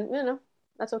not, then, you know,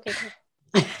 that's okay.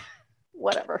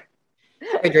 Whatever.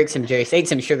 Go drink some juice, eat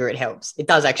some sugar. It helps. It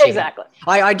does actually. Exactly.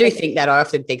 I do think that. I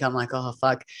often think, I'm like, oh,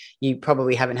 fuck, you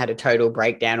probably haven't had a total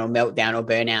breakdown or meltdown or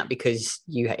burnout because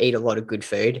you eat a lot of good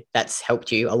food. That's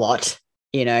helped you a lot,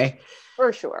 you know.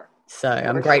 For sure. So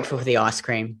I'm grateful for the ice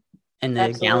cream and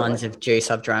the gallons of juice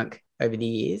I've drunk over the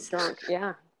years.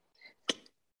 Yeah.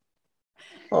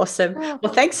 Awesome.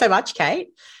 Well, thanks so much,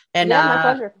 Kate. And my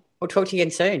pleasure. We'll talk to you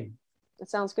again soon. That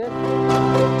sounds good.